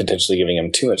is potentially giving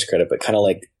him too much credit, but kind of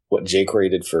like what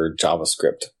jQuery did for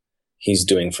JavaScript, he's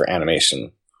doing for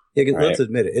animation. Yeah, right? Let's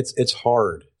admit it. It's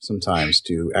hard sometimes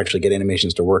to actually get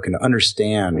animations to work and to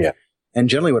understand. Yeah. And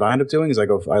generally what I end up doing is I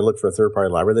look for a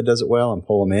third-party library that does it well and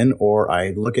pull them in, or I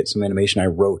look at some animation I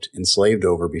wrote and slaved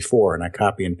over before and I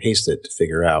copy and paste it to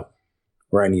figure out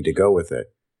where I need to go with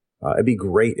it. It'd be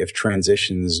great if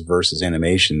transitions versus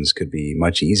animations could be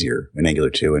much easier in Angular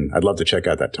 2, and I'd love to check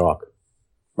out that talk.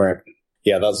 Right.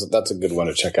 Yeah, that's a good one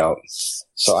to check out.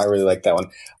 So I really like that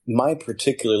one. My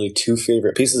particularly two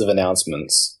favorite pieces of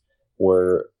announcements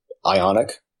were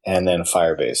Ionic and then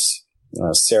Firebase.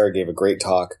 Sarah gave a great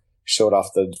talk, showed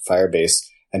off the Firebase,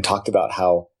 and talked about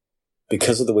how,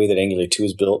 because of the way that Angular 2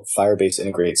 is built, Firebase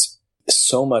integrates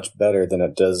so much better than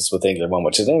it does with Angular 1,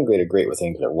 which is integrated great with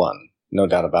Angular 1, no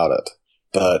doubt about it.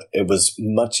 But it was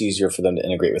much easier for them to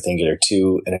integrate with Angular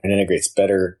 2, and it integrates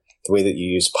better the way that you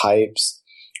use pipes,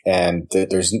 and you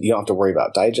don't have to worry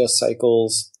about digest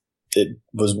cycles. It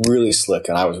was really slick,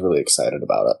 and I was really excited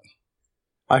about it.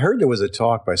 I heard there was a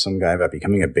talk by some guy about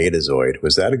becoming a Betazoid.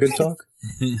 Was that a good talk?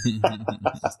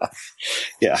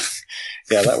 Yeah,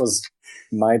 that was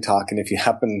my talk. And if you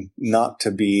happen not to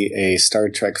be a Star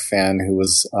Trek fan who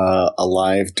was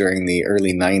alive during the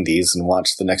early 90s and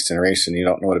watched The Next Generation, you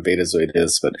don't know what a Betazoid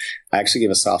is. But I actually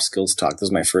gave a soft skills talk. This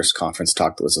was my first conference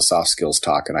talk that was a soft skills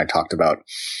talk. And I talked about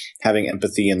having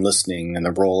empathy and listening and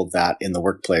the role of that in the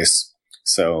workplace.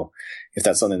 So if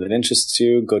that's something that interests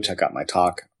you, go check out my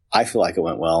talk. I feel like it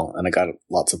went well, and I got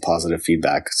lots of positive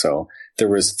feedback. So there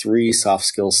was 3 soft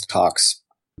skills talks.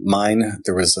 Mine,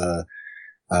 there was a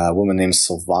woman named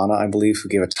Silvana, I believe, who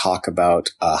gave a talk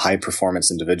about high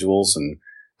performance individuals, and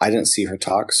I didn't see her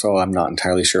talk, so I'm not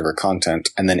entirely sure of her content.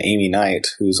 And then Amy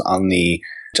Knight, who's on the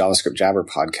JavaScript Jabber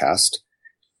podcast,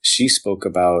 she spoke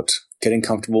about getting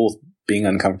comfortable with being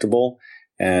uncomfortable,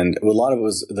 and a lot of it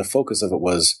was, the focus of it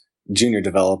was junior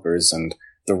developers and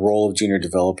the role of junior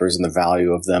developers and the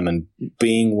value of them, and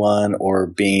being one or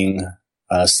being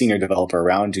a senior developer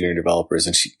around junior developers.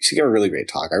 And she gave a really great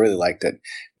talk. I really liked it.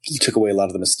 She took away a lot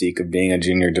of the mystique of being a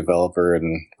junior developer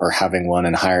or having one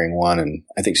and hiring one. And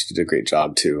I think she did a great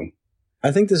job too.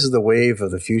 I think this is the wave of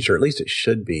the future. At least it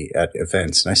should be at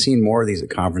events. And I've seen more of these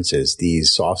at conferences,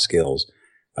 these soft skills,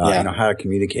 how to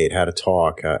communicate, how to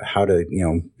talk, how to,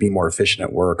 be more efficient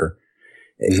at work. Or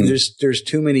there's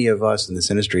too many of us in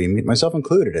this industry, myself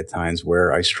included at times,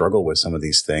 where I struggle with some of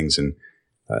these things. And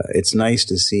it's nice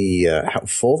to see how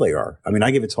full they are. I mean, I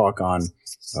gave a talk on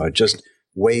just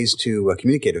ways to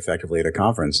communicate effectively at a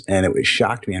conference, and it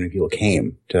shocked me how many people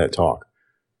came to that talk.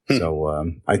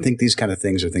 So I think these kind of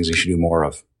things are things we should do more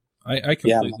of. I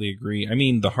completely agree. I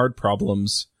mean, the hard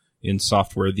problems in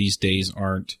software these days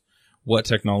aren't what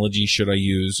technology should I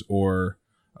use, or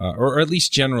at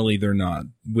least generally they're not.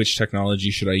 Which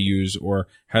technology should I use, or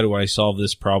how do I solve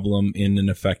this problem in an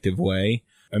effective way?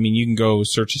 I mean, you can go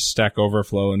search a Stack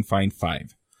Overflow and find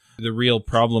 5. The real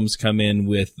problems come in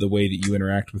with the way that you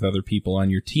interact with other people on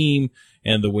your team,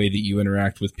 and the way that you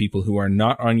interact with people who are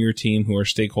not on your team, who are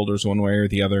stakeholders one way or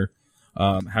the other,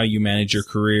 how you manage your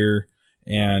career,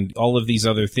 and all of these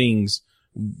other things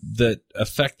that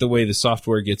affect the way the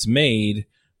software gets made.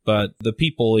 But the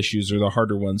people issues are the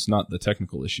harder ones, not the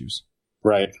technical issues.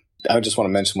 Right. I just want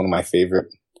to mention one of my favorite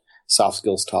soft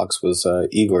skills talks was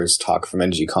Igor's talk from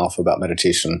NGConf about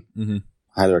meditation. Mm-hmm.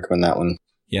 I highly recommend that one.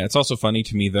 Yeah, it's also funny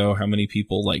to me, though, how many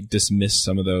people dismiss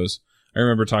some of those. I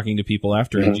remember talking to people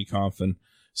after NGConf, and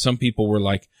some people were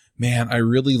like, man, I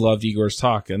really loved Igor's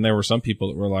talk. And there were some people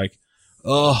that were like,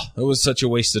 oh, it was such a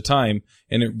waste of time.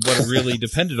 And what it really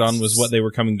depended on was what they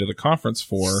were coming to the conference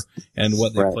for and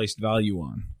what they placed value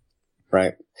on.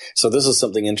 Right. So this is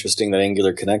something interesting that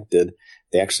Angular Connect did.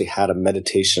 They actually had a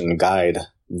meditation guide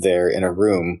there in a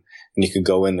room, and you could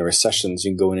go in. There were sessions.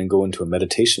 You can go in and go into a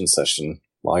meditation session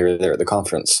while you're there at the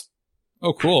conference.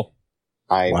 Oh, cool.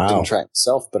 I didn't try it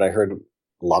myself, but I heard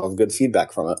a lot of good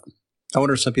feedback from it. I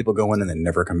wonder if some people go in and then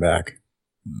never come back.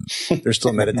 They're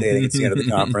still meditating at the end of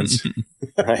the conference.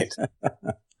 Right.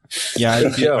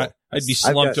 Yeah, I'd be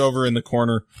slumped over in the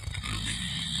corner.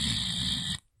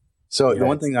 So the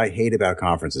one thing I hate about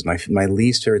conferences, my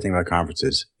least favorite thing about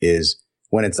conferences is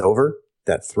when it's over,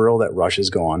 that thrill, that rush is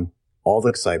gone, all the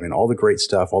excitement, all the great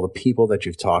stuff, all the people that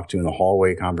you've talked to in the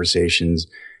hallway conversations.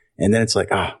 And then it's like,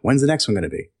 when's the next one going to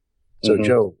be? So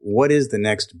Joe, what is the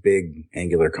next big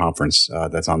Angular conference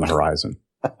that's on the horizon?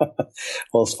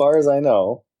 Well, as far as I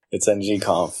know, it's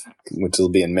NGConf, which will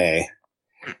be in May.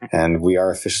 And we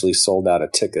are officially sold out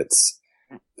of tickets.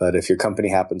 But if your company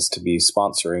happens to be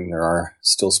sponsoring, there are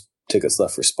still tickets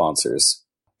left for sponsors.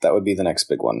 That would be the next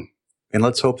big one. And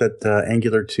let's hope that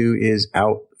Angular 2 is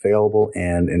out, available,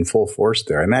 and in full force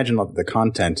there. I imagine the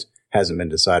content hasn't been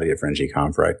decided yet for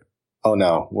NGConf, right? Oh,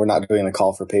 no. We're not doing the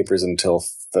call for papers until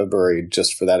February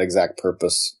just for that exact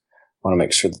purpose. I want to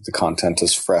make sure that the content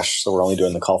is fresh. So we're only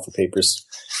doing the call for papers,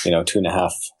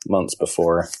 2.5 months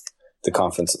before the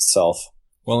conference itself.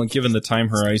 Well, and given the time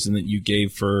horizon that you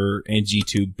gave for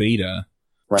NG2 beta,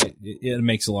 right, it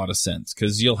makes a lot of sense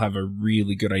because you'll have a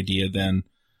really good idea then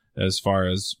as far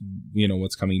as,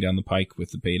 what's coming down the pike with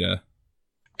the beta.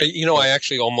 I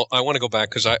actually I want to go back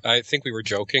because I think we were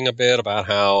joking a bit about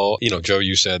how, Joe,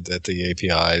 you said that the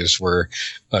APIs were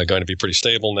going to be pretty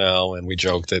stable now. And we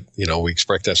joked that, we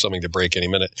expect to have something to break any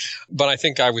minute. But I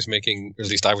think I was making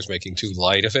too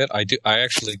light of it. I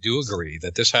actually do agree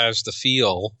that this has the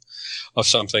feel of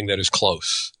something that is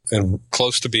close and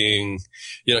close to being,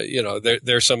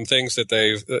 there's some things that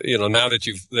they've, now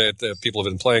that people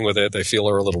have been playing with it, they feel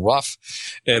are a little rough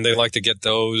and they like to get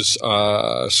those,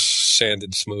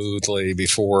 sanded smoothly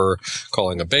before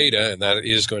calling a beta. And that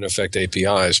is going to affect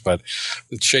APIs, but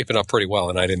it's shaping up pretty well.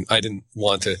 And I didn't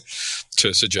want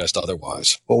to suggest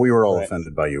otherwise. Well, we were all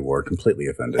offended by you, Ward, completely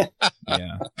offended.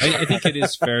 Yeah. I think it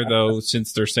is fair though,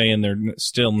 since they're saying they're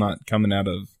still not coming out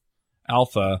of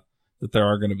alpha, that there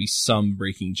are going to be some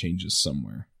breaking changes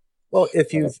somewhere. Well,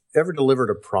 if you've ever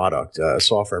delivered a product, a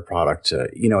software product,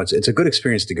 it's a good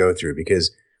experience to go through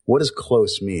because what does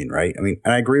close mean, right? I mean,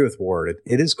 and I agree with Ward.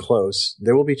 It is close.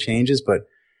 There will be changes, but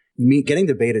getting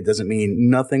to beta doesn't mean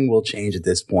nothing will change at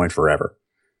this point forever.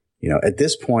 At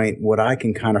this point, what I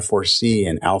can kind of foresee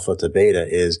in alpha to beta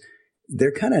is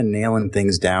they're kind of nailing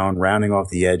things down, rounding off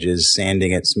the edges,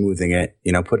 sanding it, smoothing it,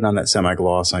 putting on that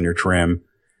semi-gloss on your trim.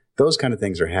 Those kind of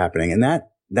things are happening. And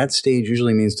that stage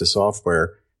usually means to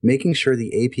software, making sure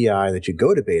the API that you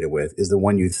go to beta with is the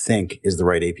one you think is the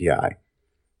right API.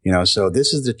 So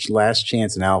this is the last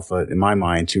chance in alpha, in my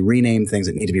mind, to rename things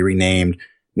that need to be renamed,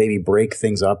 maybe break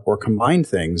things up or combine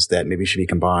things that maybe should be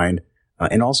combined,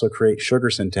 and also create sugar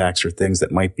syntax for things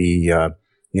that might be,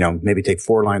 maybe take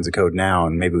 4 lines of code now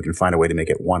and maybe we can find a way to make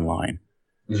it 1 line.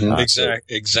 Mm-hmm.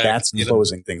 Exactly. That's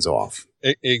closing things off.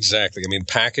 Exactly. I mean,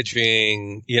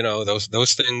 packaging,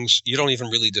 those things, you don't even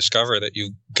really discover that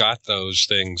you got those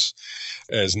things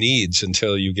as needs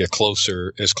until you get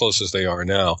as close as they are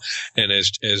now. And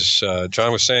as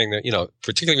John was saying that,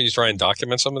 particularly when you try and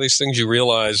document some of these things, you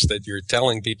realize that you're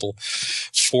telling people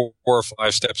 4 or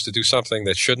 5 steps to do something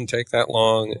that shouldn't take that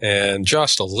long. And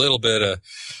just a little bit of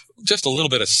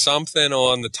something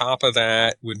on the top of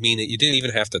that would mean that you didn't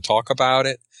even have to talk about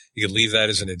it. You could leave that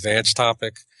as an advanced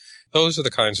topic. Those are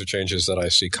the kinds of changes that I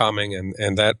see coming,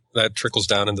 and that trickles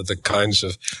down into the kinds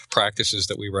of practices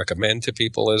that we recommend to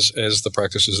people as the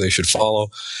practices they should follow.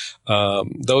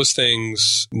 Those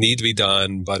things need to be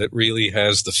done, but it really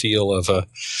has the feel of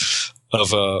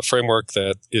a framework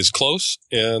that is close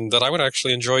and that I would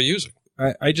actually enjoy using.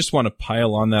 I just want to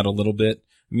pile on that a little bit.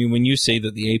 I mean, when you say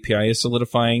that the API is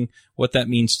solidifying, what that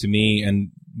means to me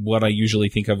and what I usually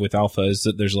think of with alpha is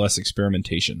that there's less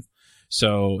experimentation.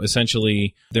 So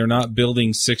essentially, they're not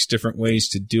building 6 different ways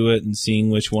to do it and seeing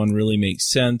which one really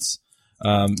makes sense.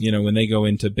 When they go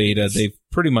into beta, they've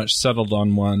pretty much settled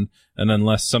on one. And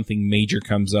unless something major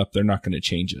comes up, they're not going to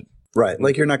change it. Right.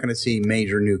 Like you're not going to see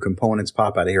major new components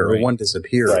pop out of here or one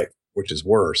disappear, which is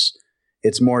worse.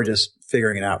 It's more just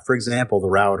figuring it out. For example, the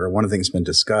router, one of the things that's been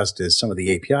discussed is some of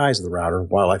the APIs of the router.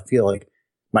 While I feel like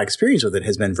my experience with it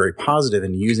has been very positive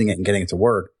in using it and getting it to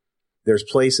work, there's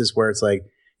places where it's like,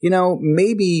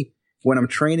 maybe when I'm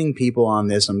training people on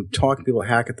this, I'm talking to people at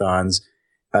hackathons,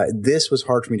 this was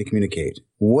hard for me to communicate.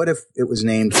 What if it was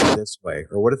named this way?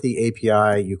 Or what if the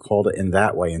API, you called it in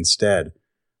that way instead?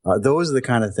 Those are the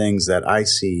kind of things that I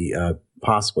see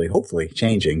possibly, hopefully,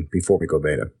 changing before we go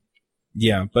beta.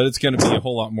 Yeah, but it's going to be a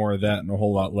whole lot more of that and a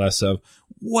whole lot less of,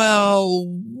 well,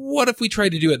 what if we try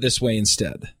to do it this way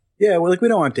instead? Yeah, well, we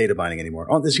don't want data binding anymore.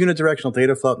 Oh, this unidirectional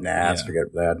data flow? Nah, let's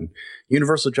forget that. And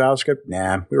universal JavaScript?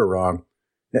 Nah, we were wrong.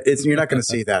 You're not going to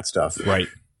see that stuff. Right.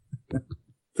 At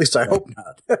least I hope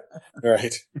not.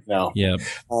 Right. No. Yeah.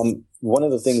 One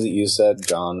of the things that you said,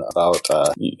 John, about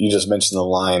you just mentioned the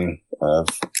line of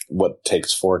what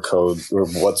takes 4 code, or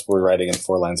we're writing in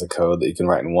 4 lines of code that you can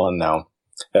write in 1 now.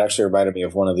 It actually reminded me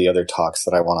of one of the other talks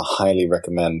that I want to highly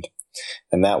recommend.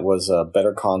 And that was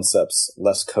Better Concepts,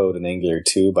 Less Code in Angular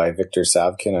 2 by Victor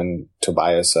Savkin and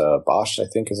Tobias Bosch, I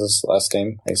think is his last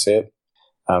name. I say it.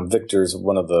 Victor's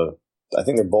one of I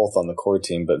think they're both on the core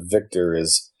team, but Victor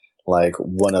is like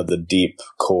one of the deep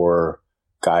core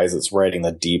guys that's writing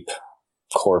the deep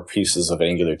core pieces of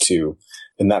Angular 2.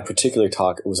 In that particular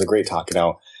talk, it was a great talk.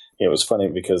 Now, it was funny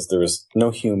because there was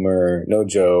no humor, no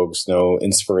jokes, no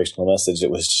inspirational message.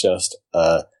 It was just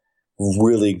a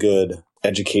really good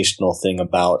educational thing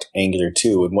about Angular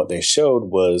 2. And what they showed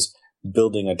was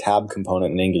building a tab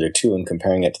component in Angular 2 and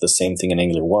comparing it to the same thing in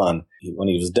Angular 1. When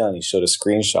he was done, he showed a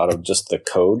screenshot of just the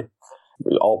code,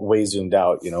 all way zoomed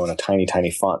out, in a tiny, tiny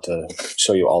font to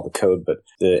show you all the code. But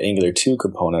the Angular 2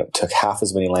 component took half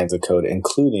as many lines of code,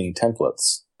 including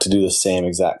templates, to do the same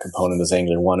exact component as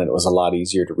Angular 1, and it was a lot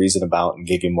easier to reason about and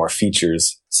gave you more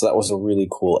features. So that was a really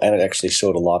cool, and it actually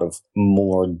showed a lot of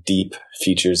more deep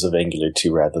features of Angular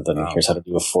 2 rather than here's how to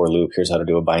do a for loop, here's how to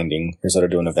do a binding, here's how to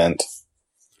do an event.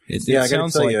 It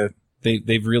sounds like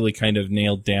they've really kind of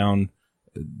nailed down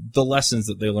the lessons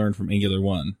that they learned from Angular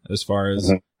 1 as far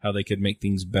as how they could make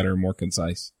things better, more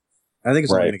concise. I think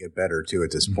it's only going to get better, too, at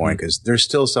this point, because there's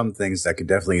still some things that could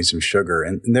definitely use some sugar,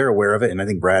 and they're aware of it. And I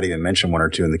think Brad even mentioned 1 or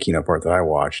 2 in the keynote part that I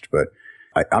watched. But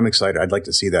I'm excited. I'd like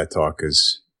to see that talk,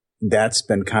 because that's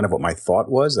been kind of what my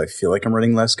thought was. I feel like I'm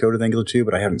running less code with Angular 2,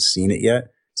 but I haven't seen it yet.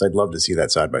 So I'd love to see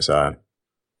that side by side.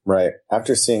 Right.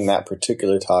 After seeing that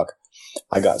particular talk,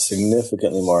 I got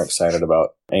significantly more excited about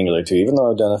Angular 2, even though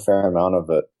I've done a fair amount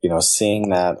of it. Seeing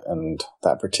that and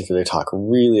that particular talk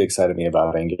really excited me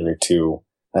about Angular 2.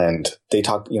 And they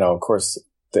talked, of course,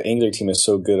 the Angular team is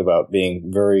so good about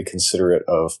being very considerate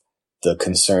of the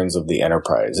concerns of the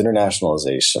enterprise,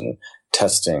 internationalization,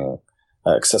 testing,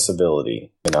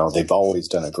 accessibility. They've always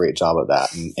done a great job of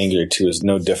that. And Angular 2 is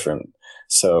no different.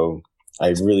 So I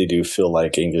really do feel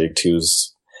like Angular 2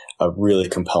 is a really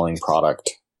compelling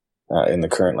product in the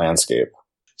current landscape.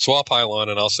 So I'll pile on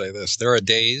and I'll say this. There are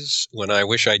days when I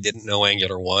wish I didn't know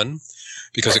Angular 1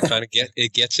 because it kind of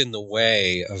it gets in the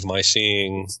way of my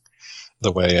seeing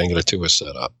the way Angular 2 is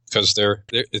set up. Because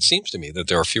it seems to me that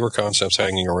there are fewer concepts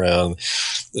hanging around.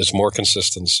 There's more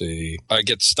consistency. I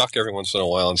get stuck every once in a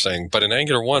while in saying, but in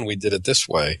Angular 1, we did it this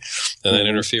way. And that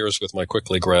interferes with my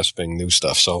quickly grasping new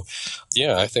stuff. So,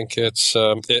 yeah, I think it's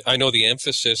I know the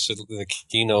emphasis of the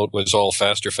keynote was all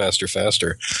faster, faster,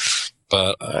 faster.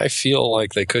 But I feel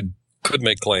like they could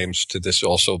make claims to this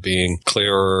also being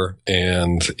clearer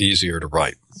and easier to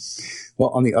write. Well,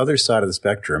 on the other side of the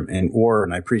spectrum, and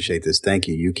I appreciate this, thank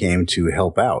you, you came to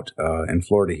help out in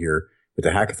Florida here with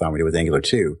the hackathon we did with Angular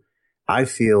 2. I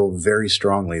feel very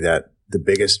strongly that the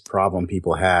biggest problem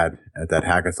people had at that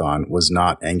hackathon was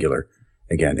not Angular.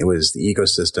 Again, it was the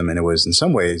ecosystem, and it was in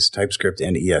some ways TypeScript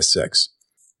and ES6.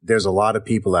 There's a lot of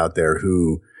people out there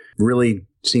who really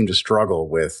seem to struggle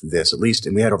with this, at least,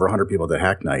 and we had over 100 people at the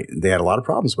Hack Night. They had a lot of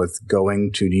problems with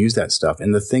going to use that stuff.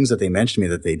 And the things that they mentioned to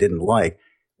me that they didn't like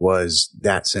was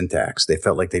that syntax. They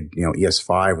felt like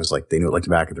ES5 was like they knew it like the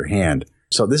back of their hand.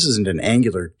 So this isn't an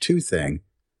Angular 2 thing,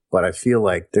 but I feel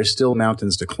like there's still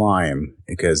mountains to climb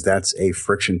because that's a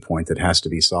friction point that has to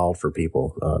be solved for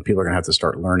people. People are going to have to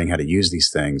start learning how to use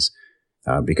these things.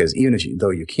 Because even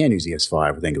though you can use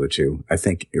ES5 with Angular 2, I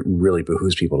think it really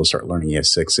behooves people to start learning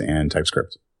ES6 and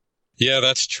TypeScript. Yeah,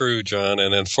 that's true, John.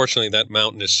 And unfortunately, that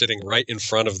mountain is sitting right in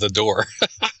front of the door.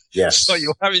 Yes. So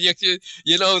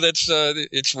that's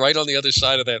it's right on the other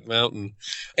side of that mountain.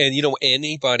 And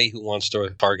anybody who wants to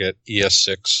target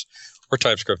ES6 or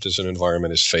TypeScript as an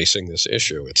environment is facing this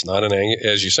issue. It's not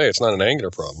as you say, it's not an Angular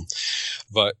problem,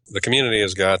 but the community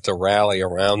has got to rally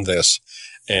around this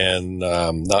and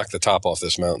knock the top off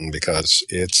this mountain because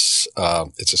it's a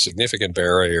significant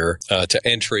barrier to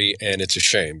entry, and it's a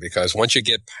shame because once you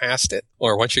get past it,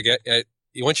 or once you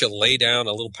lay down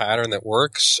a little pattern that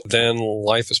works, then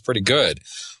life is pretty good.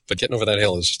 But getting over that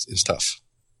hill is tough.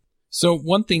 So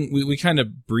one thing we kind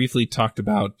of briefly talked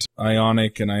about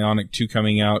Ionic and Ionic 2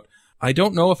 coming out. I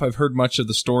don't know if I've heard much of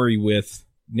the story with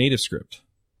NativeScript.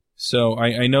 So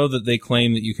I know that they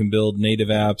claim that you can build native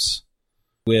apps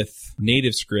with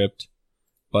NativeScript,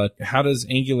 but how does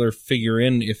Angular figure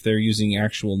in if they're using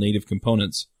actual native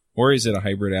components? Or is it a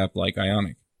hybrid app like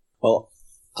Ionic? Well,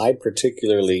 I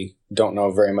particularly don't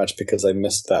know very much because I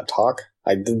missed that talk.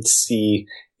 I did see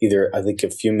I think a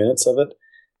few minutes of it,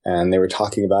 and they were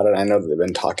talking about it. I know that they've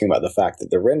been talking about the fact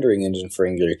that the rendering engine for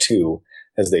Angular 2,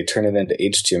 as they turn it into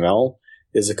HTML,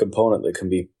 is a component that can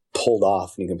be pulled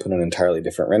off and you can put an entirely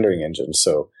different rendering engine.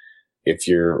 So if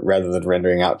you're, rather than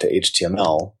rendering out to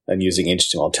HTML and using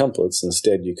HTML templates,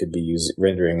 instead you could be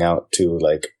rendering out to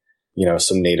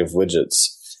some native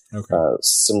widgets. Okay.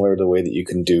 Similar to the way that you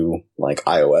can do like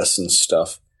iOS and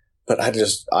stuff. But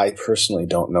I personally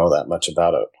don't know that much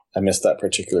about it. I missed that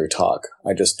particular talk.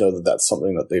 I just know that that's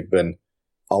something that they've been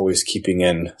always keeping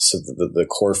in, so that the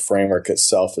core framework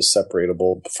itself is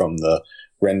separatable from the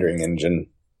rendering engine.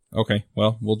 Okay,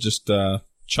 well, we'll just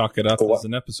chalk it up as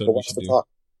an episode we should do. Talk.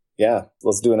 Yeah,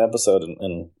 let's do an episode,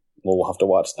 and we'll have to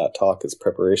watch that talk as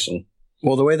preparation.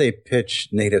 Well, the way they pitch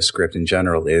NativeScript in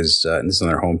general is, and this is on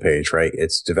their homepage, right?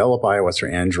 It's develop iOS or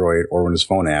Android or Windows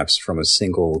Phone apps from a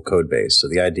single code base. So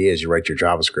the idea is you write your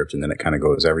JavaScript and then it kind of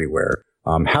goes everywhere.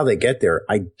 How they get there,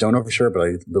 I don't know for sure, but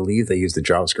I believe they use the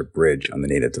JavaScript bridge on the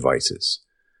native devices.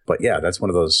 But yeah, that's one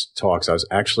of those talks. I was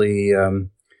actually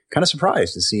kind of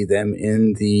surprised to see them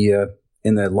in the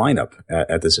lineup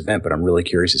at this event, but I'm really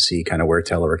curious to see kind of where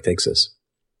Telerik takes us.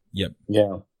 Yep.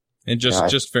 Yeah. And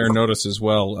just fair notice as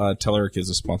well, Telerik is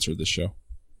a sponsor of this show.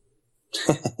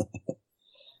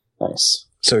 Nice.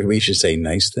 So we should say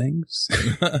nice things?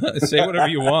 Say whatever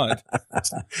you want.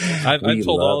 I've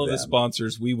told all of the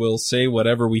sponsors we will say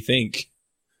whatever we think.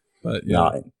 But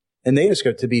no, and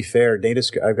NativeScript, to be fair,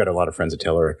 NativeScript, I've got a lot of friends at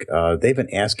Telerik. They've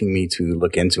been asking me to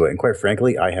look into it. And quite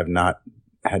frankly, I have not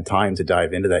had time to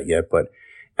dive into that yet, but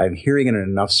I'm hearing it in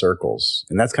enough circles.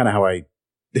 And that's kind of how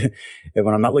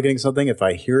when I'm not looking at something, if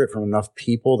I hear it from enough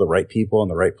people, the right people in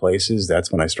the right places,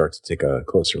 that's when I start to take a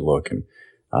closer look. And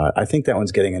I think that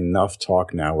one's getting enough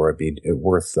talk now where it'd be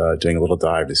worth doing a little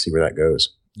dive to see where that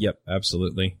goes. Yep,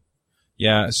 absolutely.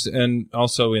 Yeah, and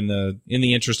also in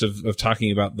the interest of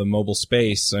talking about the mobile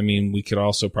space, I mean, we could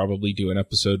also probably do an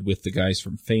episode with the guys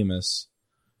from Famous,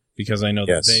 because I know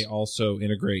that they also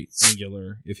integrate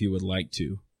Angular if you would like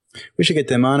to. We should get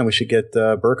them on, and we should get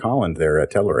Burke Holland there at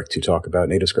Telerik to talk about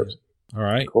NativeScript. All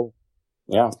right. Cool.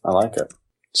 Yeah, I like it.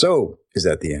 So, is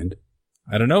that the end?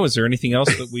 I don't know. Is there anything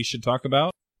else that we should talk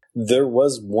about? There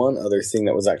was one other thing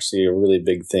that was actually a really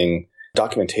big thing.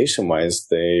 Documentation-wise,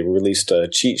 they released a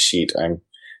cheat sheet. I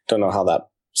don't know how that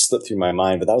slipped through my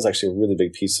mind, but that was actually a really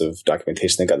big piece of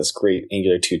documentation. They got this great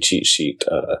Angular 2 cheat sheet.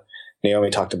 Naomi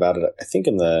talked about it, I think,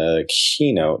 in the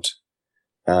keynote,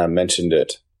 mentioned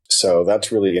it. So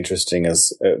that's really interesting.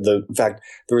 In fact,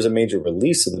 there was a major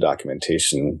release of the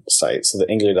documentation site. So the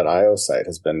Angular.io site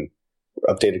has been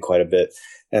updated quite a bit.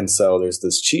 And so there's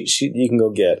this cheat sheet you can go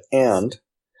get. And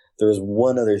there's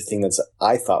one other thing that's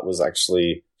I thought was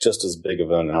actually just as big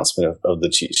of an announcement of the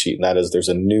cheat sheet. And that is there's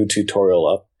a new tutorial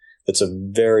up. That's a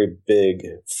very big,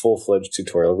 full-fledged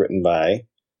tutorial written by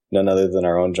none other than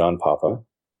our own John Papa.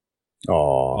 Oh,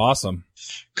 awesome.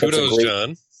 Kudos,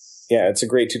 John. Yeah, it's a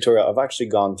great tutorial. I've actually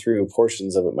gone through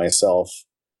portions of it myself,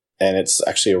 and it's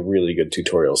actually a really good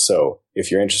tutorial. So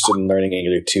if you're interested in learning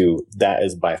Angular 2, that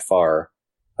is by far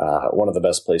one of the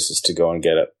best places to go and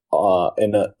get it.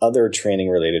 In other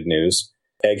training-related news,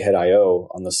 Egghead.io,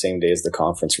 on the same day as the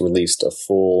conference, released a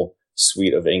full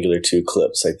suite of Angular 2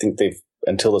 clips. I think they've,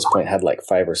 until this point, had like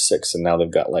 5 or 6, and now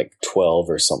they've got like 12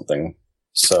 or something.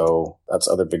 So that's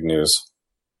other big news.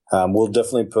 We'll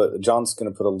definitely John's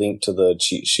going to put a link to the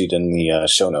cheat sheet in the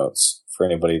show notes for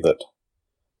anybody that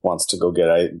wants to go get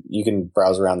it. You can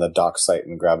browse around the doc site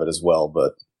and grab it as well,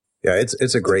 but yeah,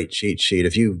 it's a great cheat sheet.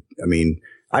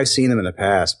 I've seen them in the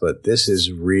past, but this is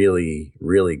really,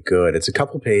 really good. It's a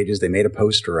couple pages. They made a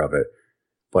poster of it,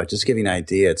 but just to give you an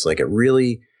idea, it's like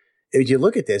if you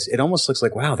look at this, it almost looks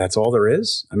like, wow, that's all there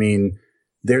is. I mean,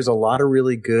 there's a lot of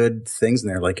really good things in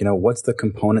there. Like, what's the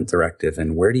component directive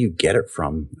and where do you get it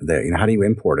from? How do you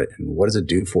import it and what does it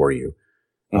do for you?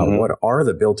 Mm-hmm. What are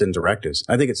the built-in directives?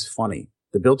 I think it's funny.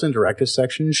 The built-in directives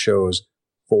section shows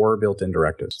 4 built-in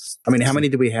directives. I mean, how many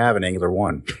do we have in Angular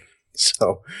 1?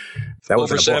 So that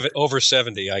was over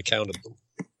 70. I counted them.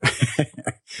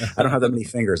 I don't have that many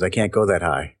fingers. I can't go that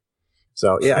high.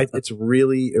 So yeah, it's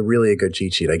really a good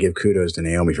cheat sheet. I give kudos to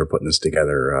Naomi for putting this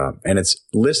together. And it's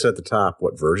listed at the top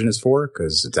what version it's for,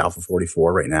 because it's Alpha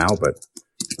 44 right now. But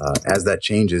as that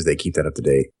changes, they keep that up to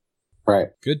date. Right.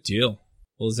 Good deal.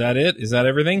 Well, is that it? Is that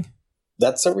everything?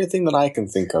 That's everything that I can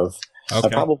think of. Okay.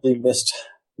 I probably missed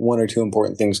 1 or 2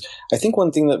 important things. I think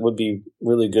one thing that would be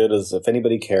really good is if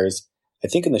anybody cares, I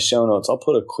think in the show notes, I'll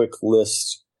put a quick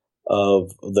list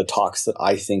of the talks that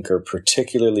I think are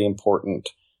particularly important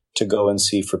to go and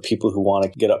see for people who want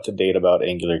to get up to date about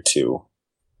Angular 2.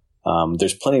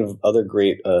 There's plenty of other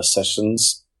great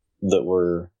sessions that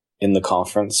were in the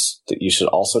conference that you should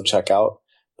also check out,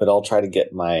 but I'll try to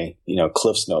get my,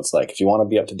 Cliff's notes. Like, if you want to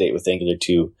be up to date with Angular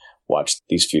 2, watch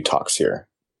these few talks here.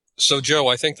 So, Joe,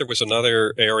 I think there was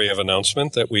another area of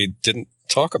announcement that we didn't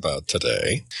talk about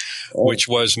today, which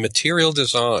was material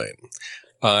design.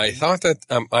 I thought that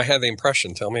I had the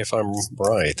impression, tell me if I'm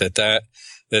right, that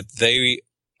they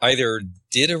either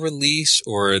did a release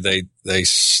or they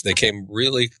came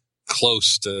really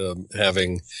close to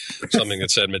having something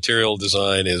that said material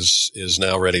design is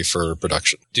now ready for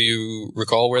production. Do you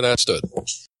recall where that stood?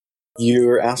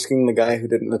 You're asking the guy who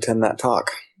didn't attend that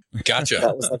talk. Gotcha.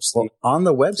 That was actually on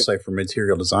the website for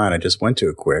material design. I just went to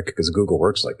it quick because Google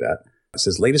works like that. It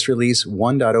says latest release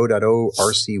 1.0.0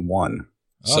 RC1.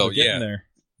 So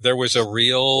there was a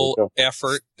real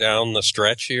effort down the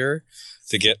stretch here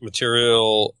to get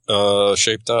material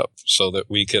shaped up so that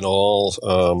we can all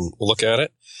look at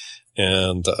it.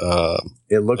 And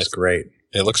it looks great.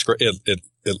 It looks great.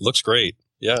 It looks great.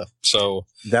 Yeah. So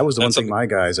that was the one thing my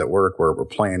guys at work were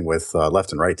playing with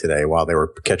left and right today while they were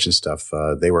catching stuff.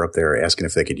 They were up there asking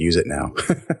if they could use it now.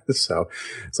 So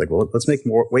it's like, well, let's wait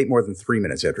more than 3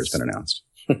 minutes after it's been announced.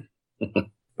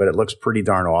 But it looks pretty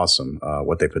darn awesome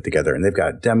what they put together. And they've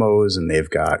got demos and they've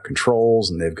got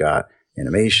controls and they've got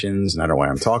animations. And I don't know why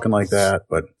I'm talking like that,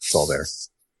 but it's all there.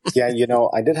 Yeah,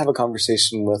 I did have a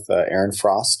conversation with Aaron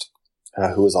Frost,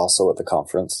 who was also at the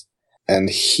conference. And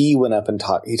he went up and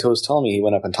talked. He was telling me he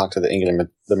went up and talked to the Angular,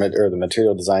 the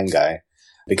material design guy,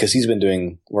 because he's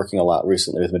been working a lot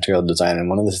recently with material design. And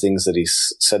one of the things that he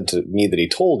said to me that he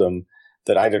told him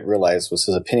that I didn't realize was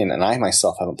his opinion, and I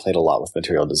myself haven't played a lot with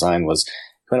material design, was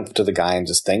he went up to the guy and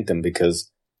just thanked him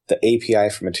because the API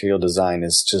for material design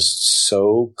is just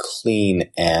so clean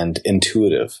and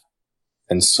intuitive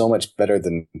and so much better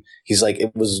than, he's like,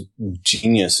 it was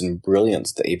genius and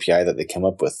brilliance, the API that they came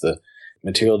up with. The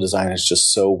material design is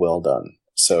just so well done.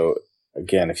 So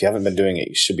again, if you haven't been doing it,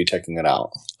 you should be checking it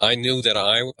out. I knew that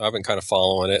I've been kind of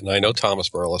following it, and I know Thomas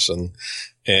Burleson,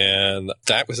 and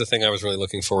that was the thing I was really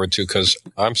looking forward to, because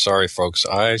I'm sorry, folks,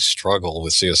 I struggle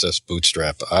with CSS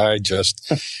Bootstrap.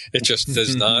 It just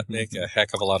does not make a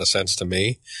heck of a lot of sense to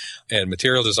me. And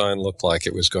material design looked like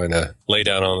it was going to lay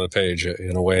down on the page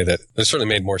in a way that it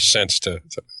certainly made more sense to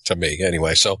me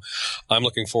anyway. So I'm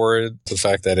looking forward to the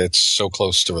fact that it's so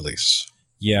close to release.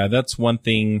 Yeah, that's one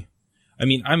thing. I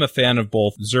mean, I'm a fan of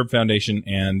both Zurb Foundation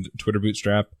and Twitter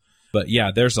Bootstrap, but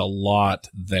yeah, there's a lot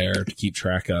there to keep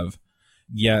track of.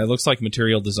 Yeah, it looks like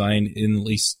material design, in at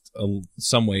least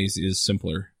some ways, is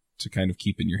simpler to kind of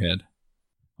keep in your head.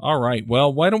 All right,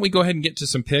 well, why don't we go ahead and get to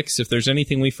some picks? If there's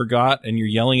anything we forgot and you're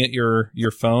yelling at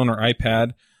your phone or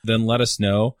iPad, then let us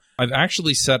know. I've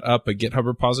actually set up a GitHub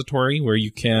repository where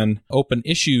you can open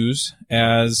issues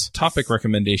as topic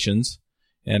recommendations,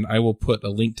 and I will put a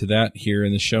link to that here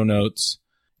in the show notes.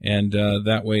 And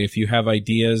that way, if you have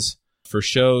ideas for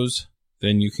shows,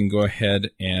 then you can go ahead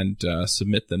and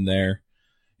submit them there.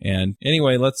 And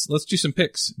anyway, let's do some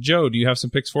picks. Joe, do you have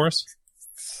some picks for us?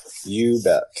 You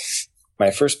bet. My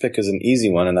first pick is an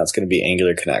easy one, and that's going to be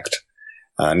Angular Connect.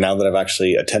 Now that I've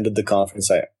actually attended the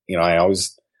conference, I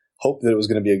always hoped that it was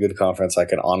going to be a good conference. I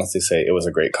can honestly say it was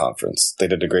a great conference. They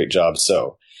did a great job.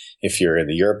 So if you're in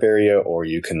the Europe area, or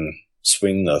you can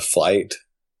swing the flight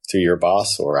through your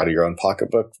boss or out of your own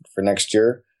pocketbook for next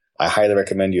year, I highly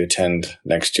recommend you attend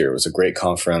next year. It was a great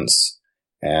conference,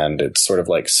 and it's sort of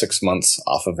like 6 months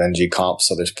off of NGConf.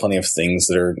 So there's plenty of things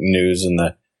that are news in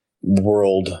the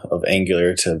world of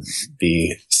Angular to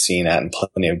be seen at, and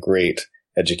plenty of great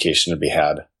education to be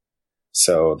had.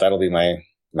 So that'll be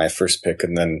my first pick.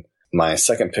 And then my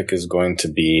second pick is going to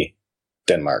be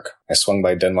Denmark. I swung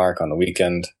by Denmark on the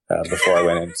weekend before I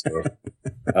went into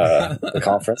the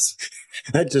conference.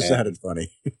 That just sounded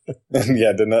funny.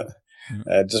 Yeah, didn't it?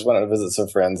 I just wanted to visit some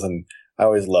friends, and I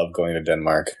always love going to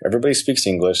Denmark. Everybody speaks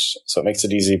English, so it makes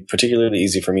it easy, particularly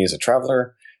easy for me as a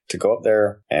traveler, to go up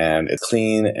there, and it's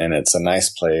clean and it's a nice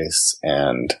place,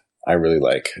 and I really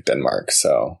like Denmark.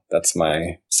 So that's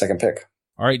my second pick.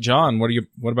 All right, John, what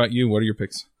about you? What are your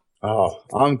picks? Oh,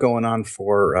 I'm going on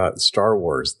for Star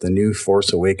Wars. The new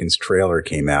Force Awakens trailer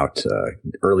came out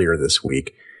earlier this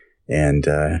week. And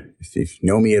if you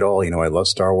know me at all, I love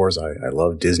Star Wars. I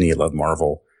love Disney. I love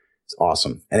Marvel. It's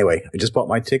awesome. Anyway, I just bought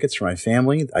my tickets for my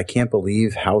family. I can't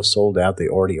believe how sold out they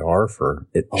already are for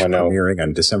it premiering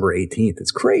on December 18th.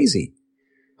 It's crazy.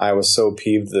 I was so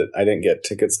peeved that I didn't get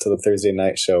tickets to the Thursday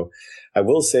night show. I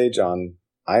will say, John,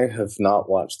 I have not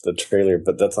watched the trailer,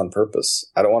 but that's on purpose.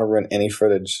 I don't want to run any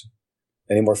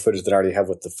more footage than I already have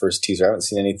with the first teaser. I haven't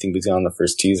seen anything beyond the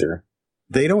first teaser.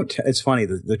 They don't. It's funny.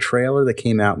 The trailer that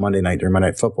came out Monday night during Monday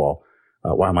Night Football,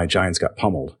 while my Giants got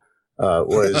pummeled,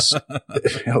 was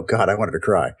oh God, I wanted to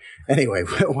cry. Anyway,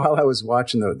 while I was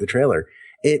watching the trailer,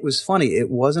 it was funny. It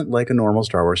wasn't like a normal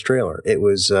Star Wars trailer. It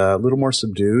was a little more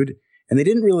subdued, and they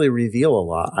didn't really reveal a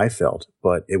lot, I felt,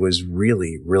 but it was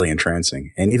really, really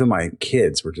entrancing. And even my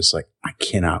kids were just like, I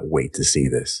cannot wait to see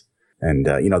this. And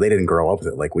they didn't grow up with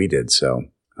it like we did, so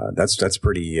that's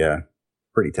pretty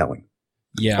telling.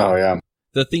 Yeah. Oh yeah.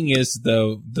 The thing is,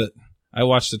 though, that I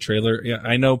watched the trailer. Yeah,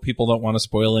 I know people don't want to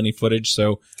spoil any footage,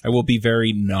 so I will be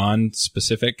very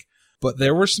non-specific. But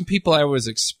there were some people I was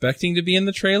expecting to be in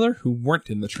the trailer who weren't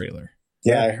in the trailer.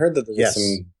 Yeah, I heard that there was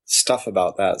some stuff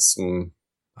about that.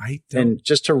 And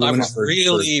just to ruin I was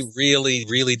really,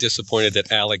 really disappointed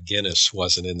that Alec Guinness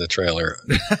wasn't in the trailer.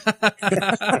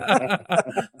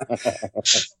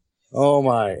 Oh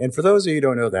my! And for those of you who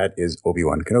don't know, that is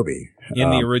Obi-Wan Kenobi in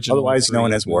the original, otherwise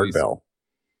known as Ward movies. Bell.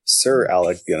 Sir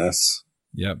Alec Guinness.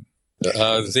 Yep.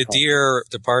 The dear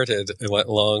departed went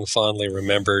long fondly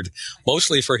remembered,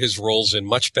 mostly for his roles in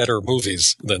much better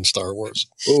movies than Star Wars.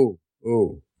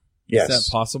 Ooh. Yes. Is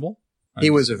that possible?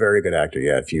 He was a very good actor,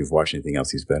 yeah. If you've watched anything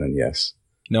else he's been in, yes.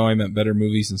 No, I meant better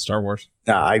movies than Star Wars.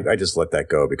 Nah, I just let that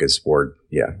go because Ward,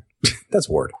 yeah. That's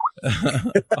Ward.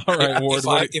 All right, Ward.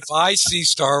 If I see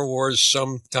Star Wars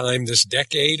sometime this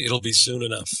decade, it'll be soon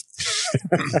enough.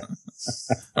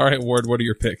 All right, Ward, what are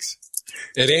your picks?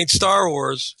 It ain't Star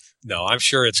Wars. No, I'm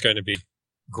sure it's going to be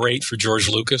great for George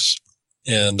Lucas.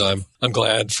 And I'm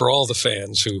glad for all the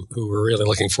fans who were really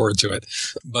looking forward to it.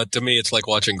 But to me, it's like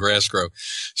watching grass grow.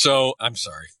 So I'm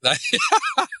sorry.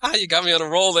 You got me on a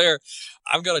roll there.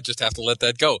 I'm going to just have to let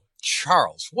that go.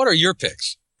 Charles, what are your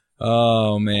picks?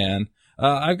 Oh, man.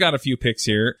 I've got a few picks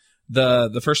here.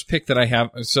 The first pick that I have,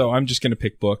 so I'm just going to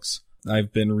pick books.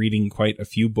 I've been reading quite a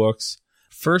few books.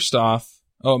 First off,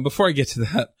 before I get to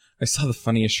that, I saw the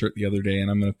funniest shirt the other day, and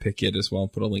I'm going to pick it as well.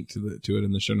 Put a link to it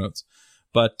in the show notes.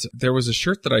 But there was a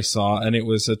shirt that I saw, and it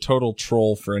was a total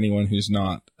troll for anyone who's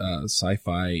not a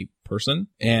sci-fi person.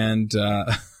 And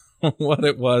what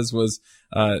it was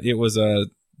it was a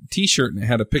T-shirt, and it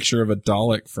had a picture of a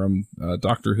Dalek from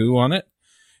Doctor Who on it.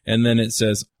 And then it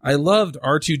says, I loved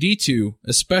R2-D2,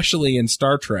 especially in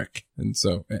Star Trek. And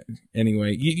so,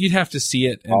 anyway, you'd have to see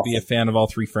it and be a fan of all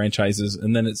three franchises,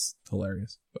 and then it's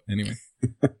hilarious. But anyway.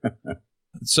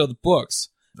 So the books.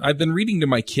 I've been reading to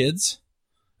my kids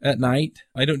at night.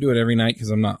 I don't do it every night because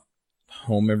I'm not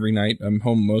home every night. I'm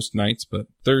home most nights, but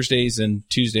Thursdays and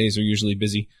Tuesdays are usually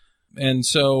busy. And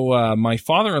so my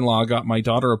father-in-law got my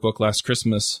daughter a book last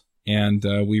Christmas, and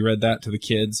we read that to the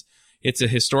kids. It's a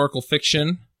historical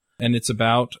fiction, and it's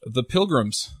about the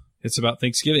Pilgrims. It's about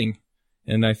Thanksgiving,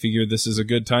 and I figured this is a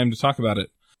good time to talk about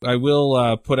it. I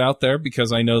will put out there,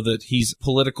 because I know that he's a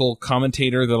political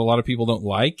commentator that a lot of people don't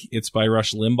like. It's by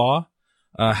Rush Limbaugh.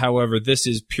 However, this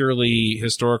is purely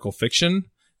historical fiction.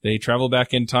 They travel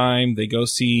back in time. They go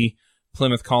see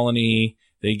Plymouth Colony.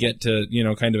 They get to,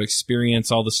 kind of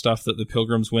experience all the stuff that the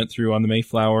Pilgrims went through on the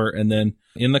Mayflower and then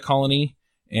in the colony.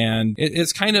 And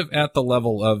it's kind of at the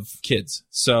level of kids.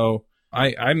 So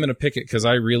I'm going to pick it because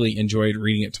I really enjoyed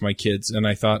reading it to my kids, and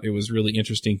I thought it was really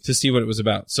interesting to see what it was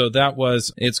about. So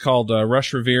it's called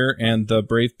Rush Revere and the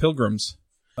Brave Pilgrims.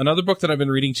 Another book that I've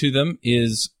been reading to them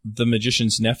is The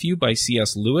Magician's Nephew by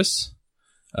C.S. Lewis.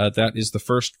 That is the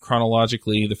first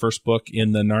book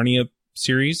in the Narnia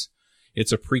series.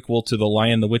 It's a prequel to The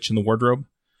Lion, the Witch, and the Wardrobe.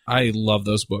 I love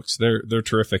those books. They're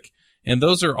terrific. And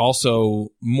those are also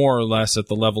more or less at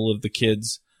the level of the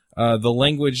kids. The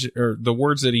language or the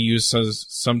words that he uses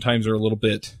sometimes are a little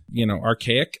bit,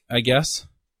 archaic, I guess.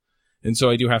 And so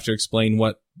I do have to explain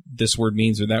what this word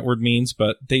means or that word means,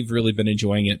 but they've really been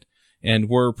enjoying it. And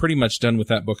we're pretty much done with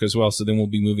that book as well. So then we'll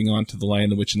be moving on to The Lion,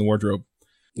 the Witch, and the Wardrobe.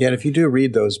 Yeah, and if you do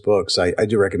read those books, I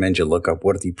do recommend you look up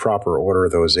what the proper order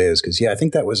of those is. Because, I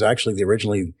think that was actually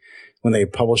originally, when they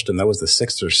published them, that was the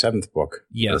 6th or 7th book.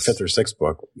 Yes. Or 5th or 6th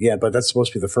book. Yeah, but that's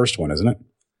supposed to be the first one, isn't it?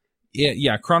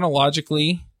 Yeah,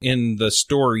 chronologically in the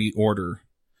story order.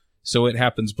 So it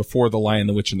happens before The Lion,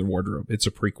 the Witch, and the Wardrobe. It's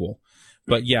a prequel.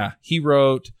 But yeah, he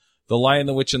wrote The Lion,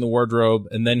 the Witch, and the Wardrobe,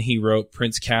 and then he wrote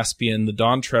Prince Caspian, The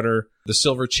Dawn Treader, The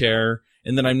Silver Chair,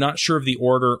 and then I'm not sure of the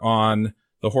order on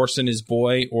The Horse and His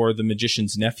Boy or The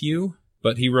Magician's Nephew,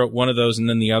 but he wrote one of those and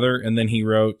then the other, and then he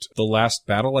wrote The Last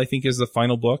Battle, I think is the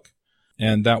final book,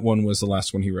 and that one was the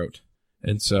last one he wrote.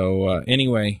 And so,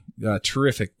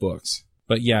 terrific books.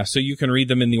 But yeah, so you can read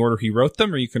them in the order he wrote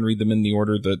them, or you can read them in the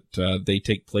order that they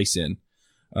take place in,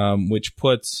 which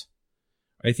puts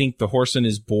I think The Horse and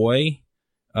His Boy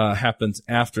happens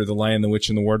after The Lion, the Witch,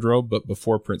 and the Wardrobe, but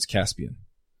before Prince Caspian.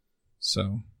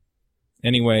 So,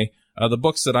 anyway, the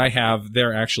books that I have,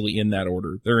 they're actually in that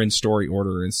order. They're in story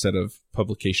order instead of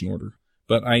publication order.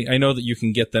 But I know that you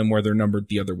can get them where they're numbered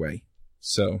the other way.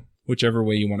 So, whichever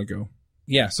way you want to go.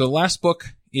 Yeah, so the last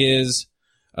book is,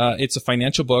 it's a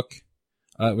financial book.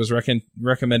 It was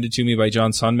recommended to me by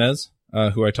John Sonmez,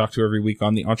 who I talk to every week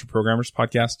on the Entreprogrammers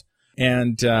podcast.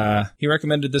 And he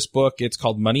recommended this book. It's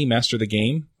called Money, Master the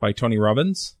Game by Tony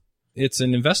Robbins. It's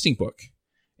an investing book,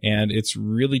 and it's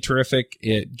really terrific.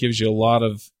 It gives you a lot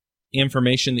of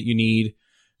information that you need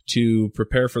to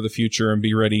prepare for the future and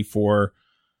be ready for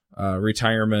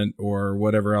retirement or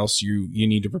whatever else you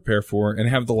need to prepare for, and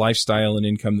have the lifestyle and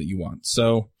income that you want.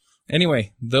 So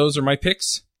anyway, those are my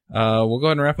picks. We'll go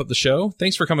ahead and wrap up the show.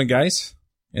 Thanks for coming, guys.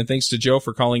 And thanks to Joe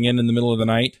for calling in the middle of the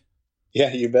night.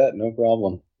 Yeah, you bet. No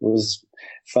problem. It was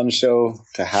a fun show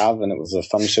to have, and it was a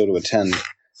fun show to attend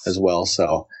as well.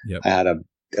 So yep. I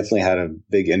definitely had a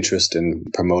big interest in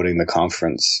promoting the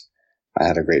conference. I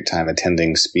had a great time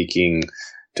attending, speaking,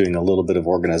 doing a little bit of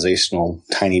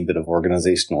tiny bit of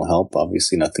organizational help.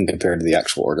 Obviously nothing compared to the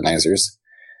actual organizers,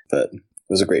 but it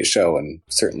was a great show and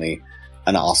certainly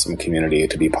an awesome community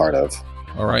to be part of.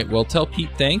 All right. Well, tell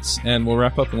Pete thanks, and we'll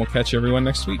wrap up and we'll catch everyone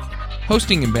next week.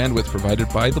 Hosting and bandwidth provided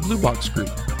by the Blue Box Group.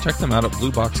 Check them out at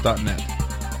bluebox.net.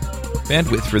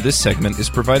 Bandwidth for this segment is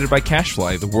provided by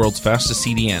CacheFly, the world's fastest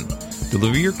CDN.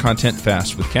 Deliver your content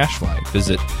fast with CacheFly.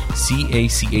 Visit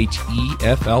CacheFly.com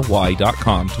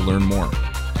to learn more.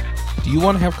 Do you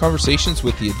want to have conversations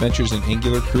with the Adventures in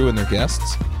Angular crew and their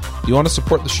guests? Do you want to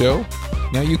support the show?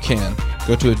 Now you can.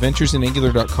 Go to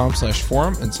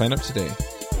adventuresinangular.com/forum and sign up today.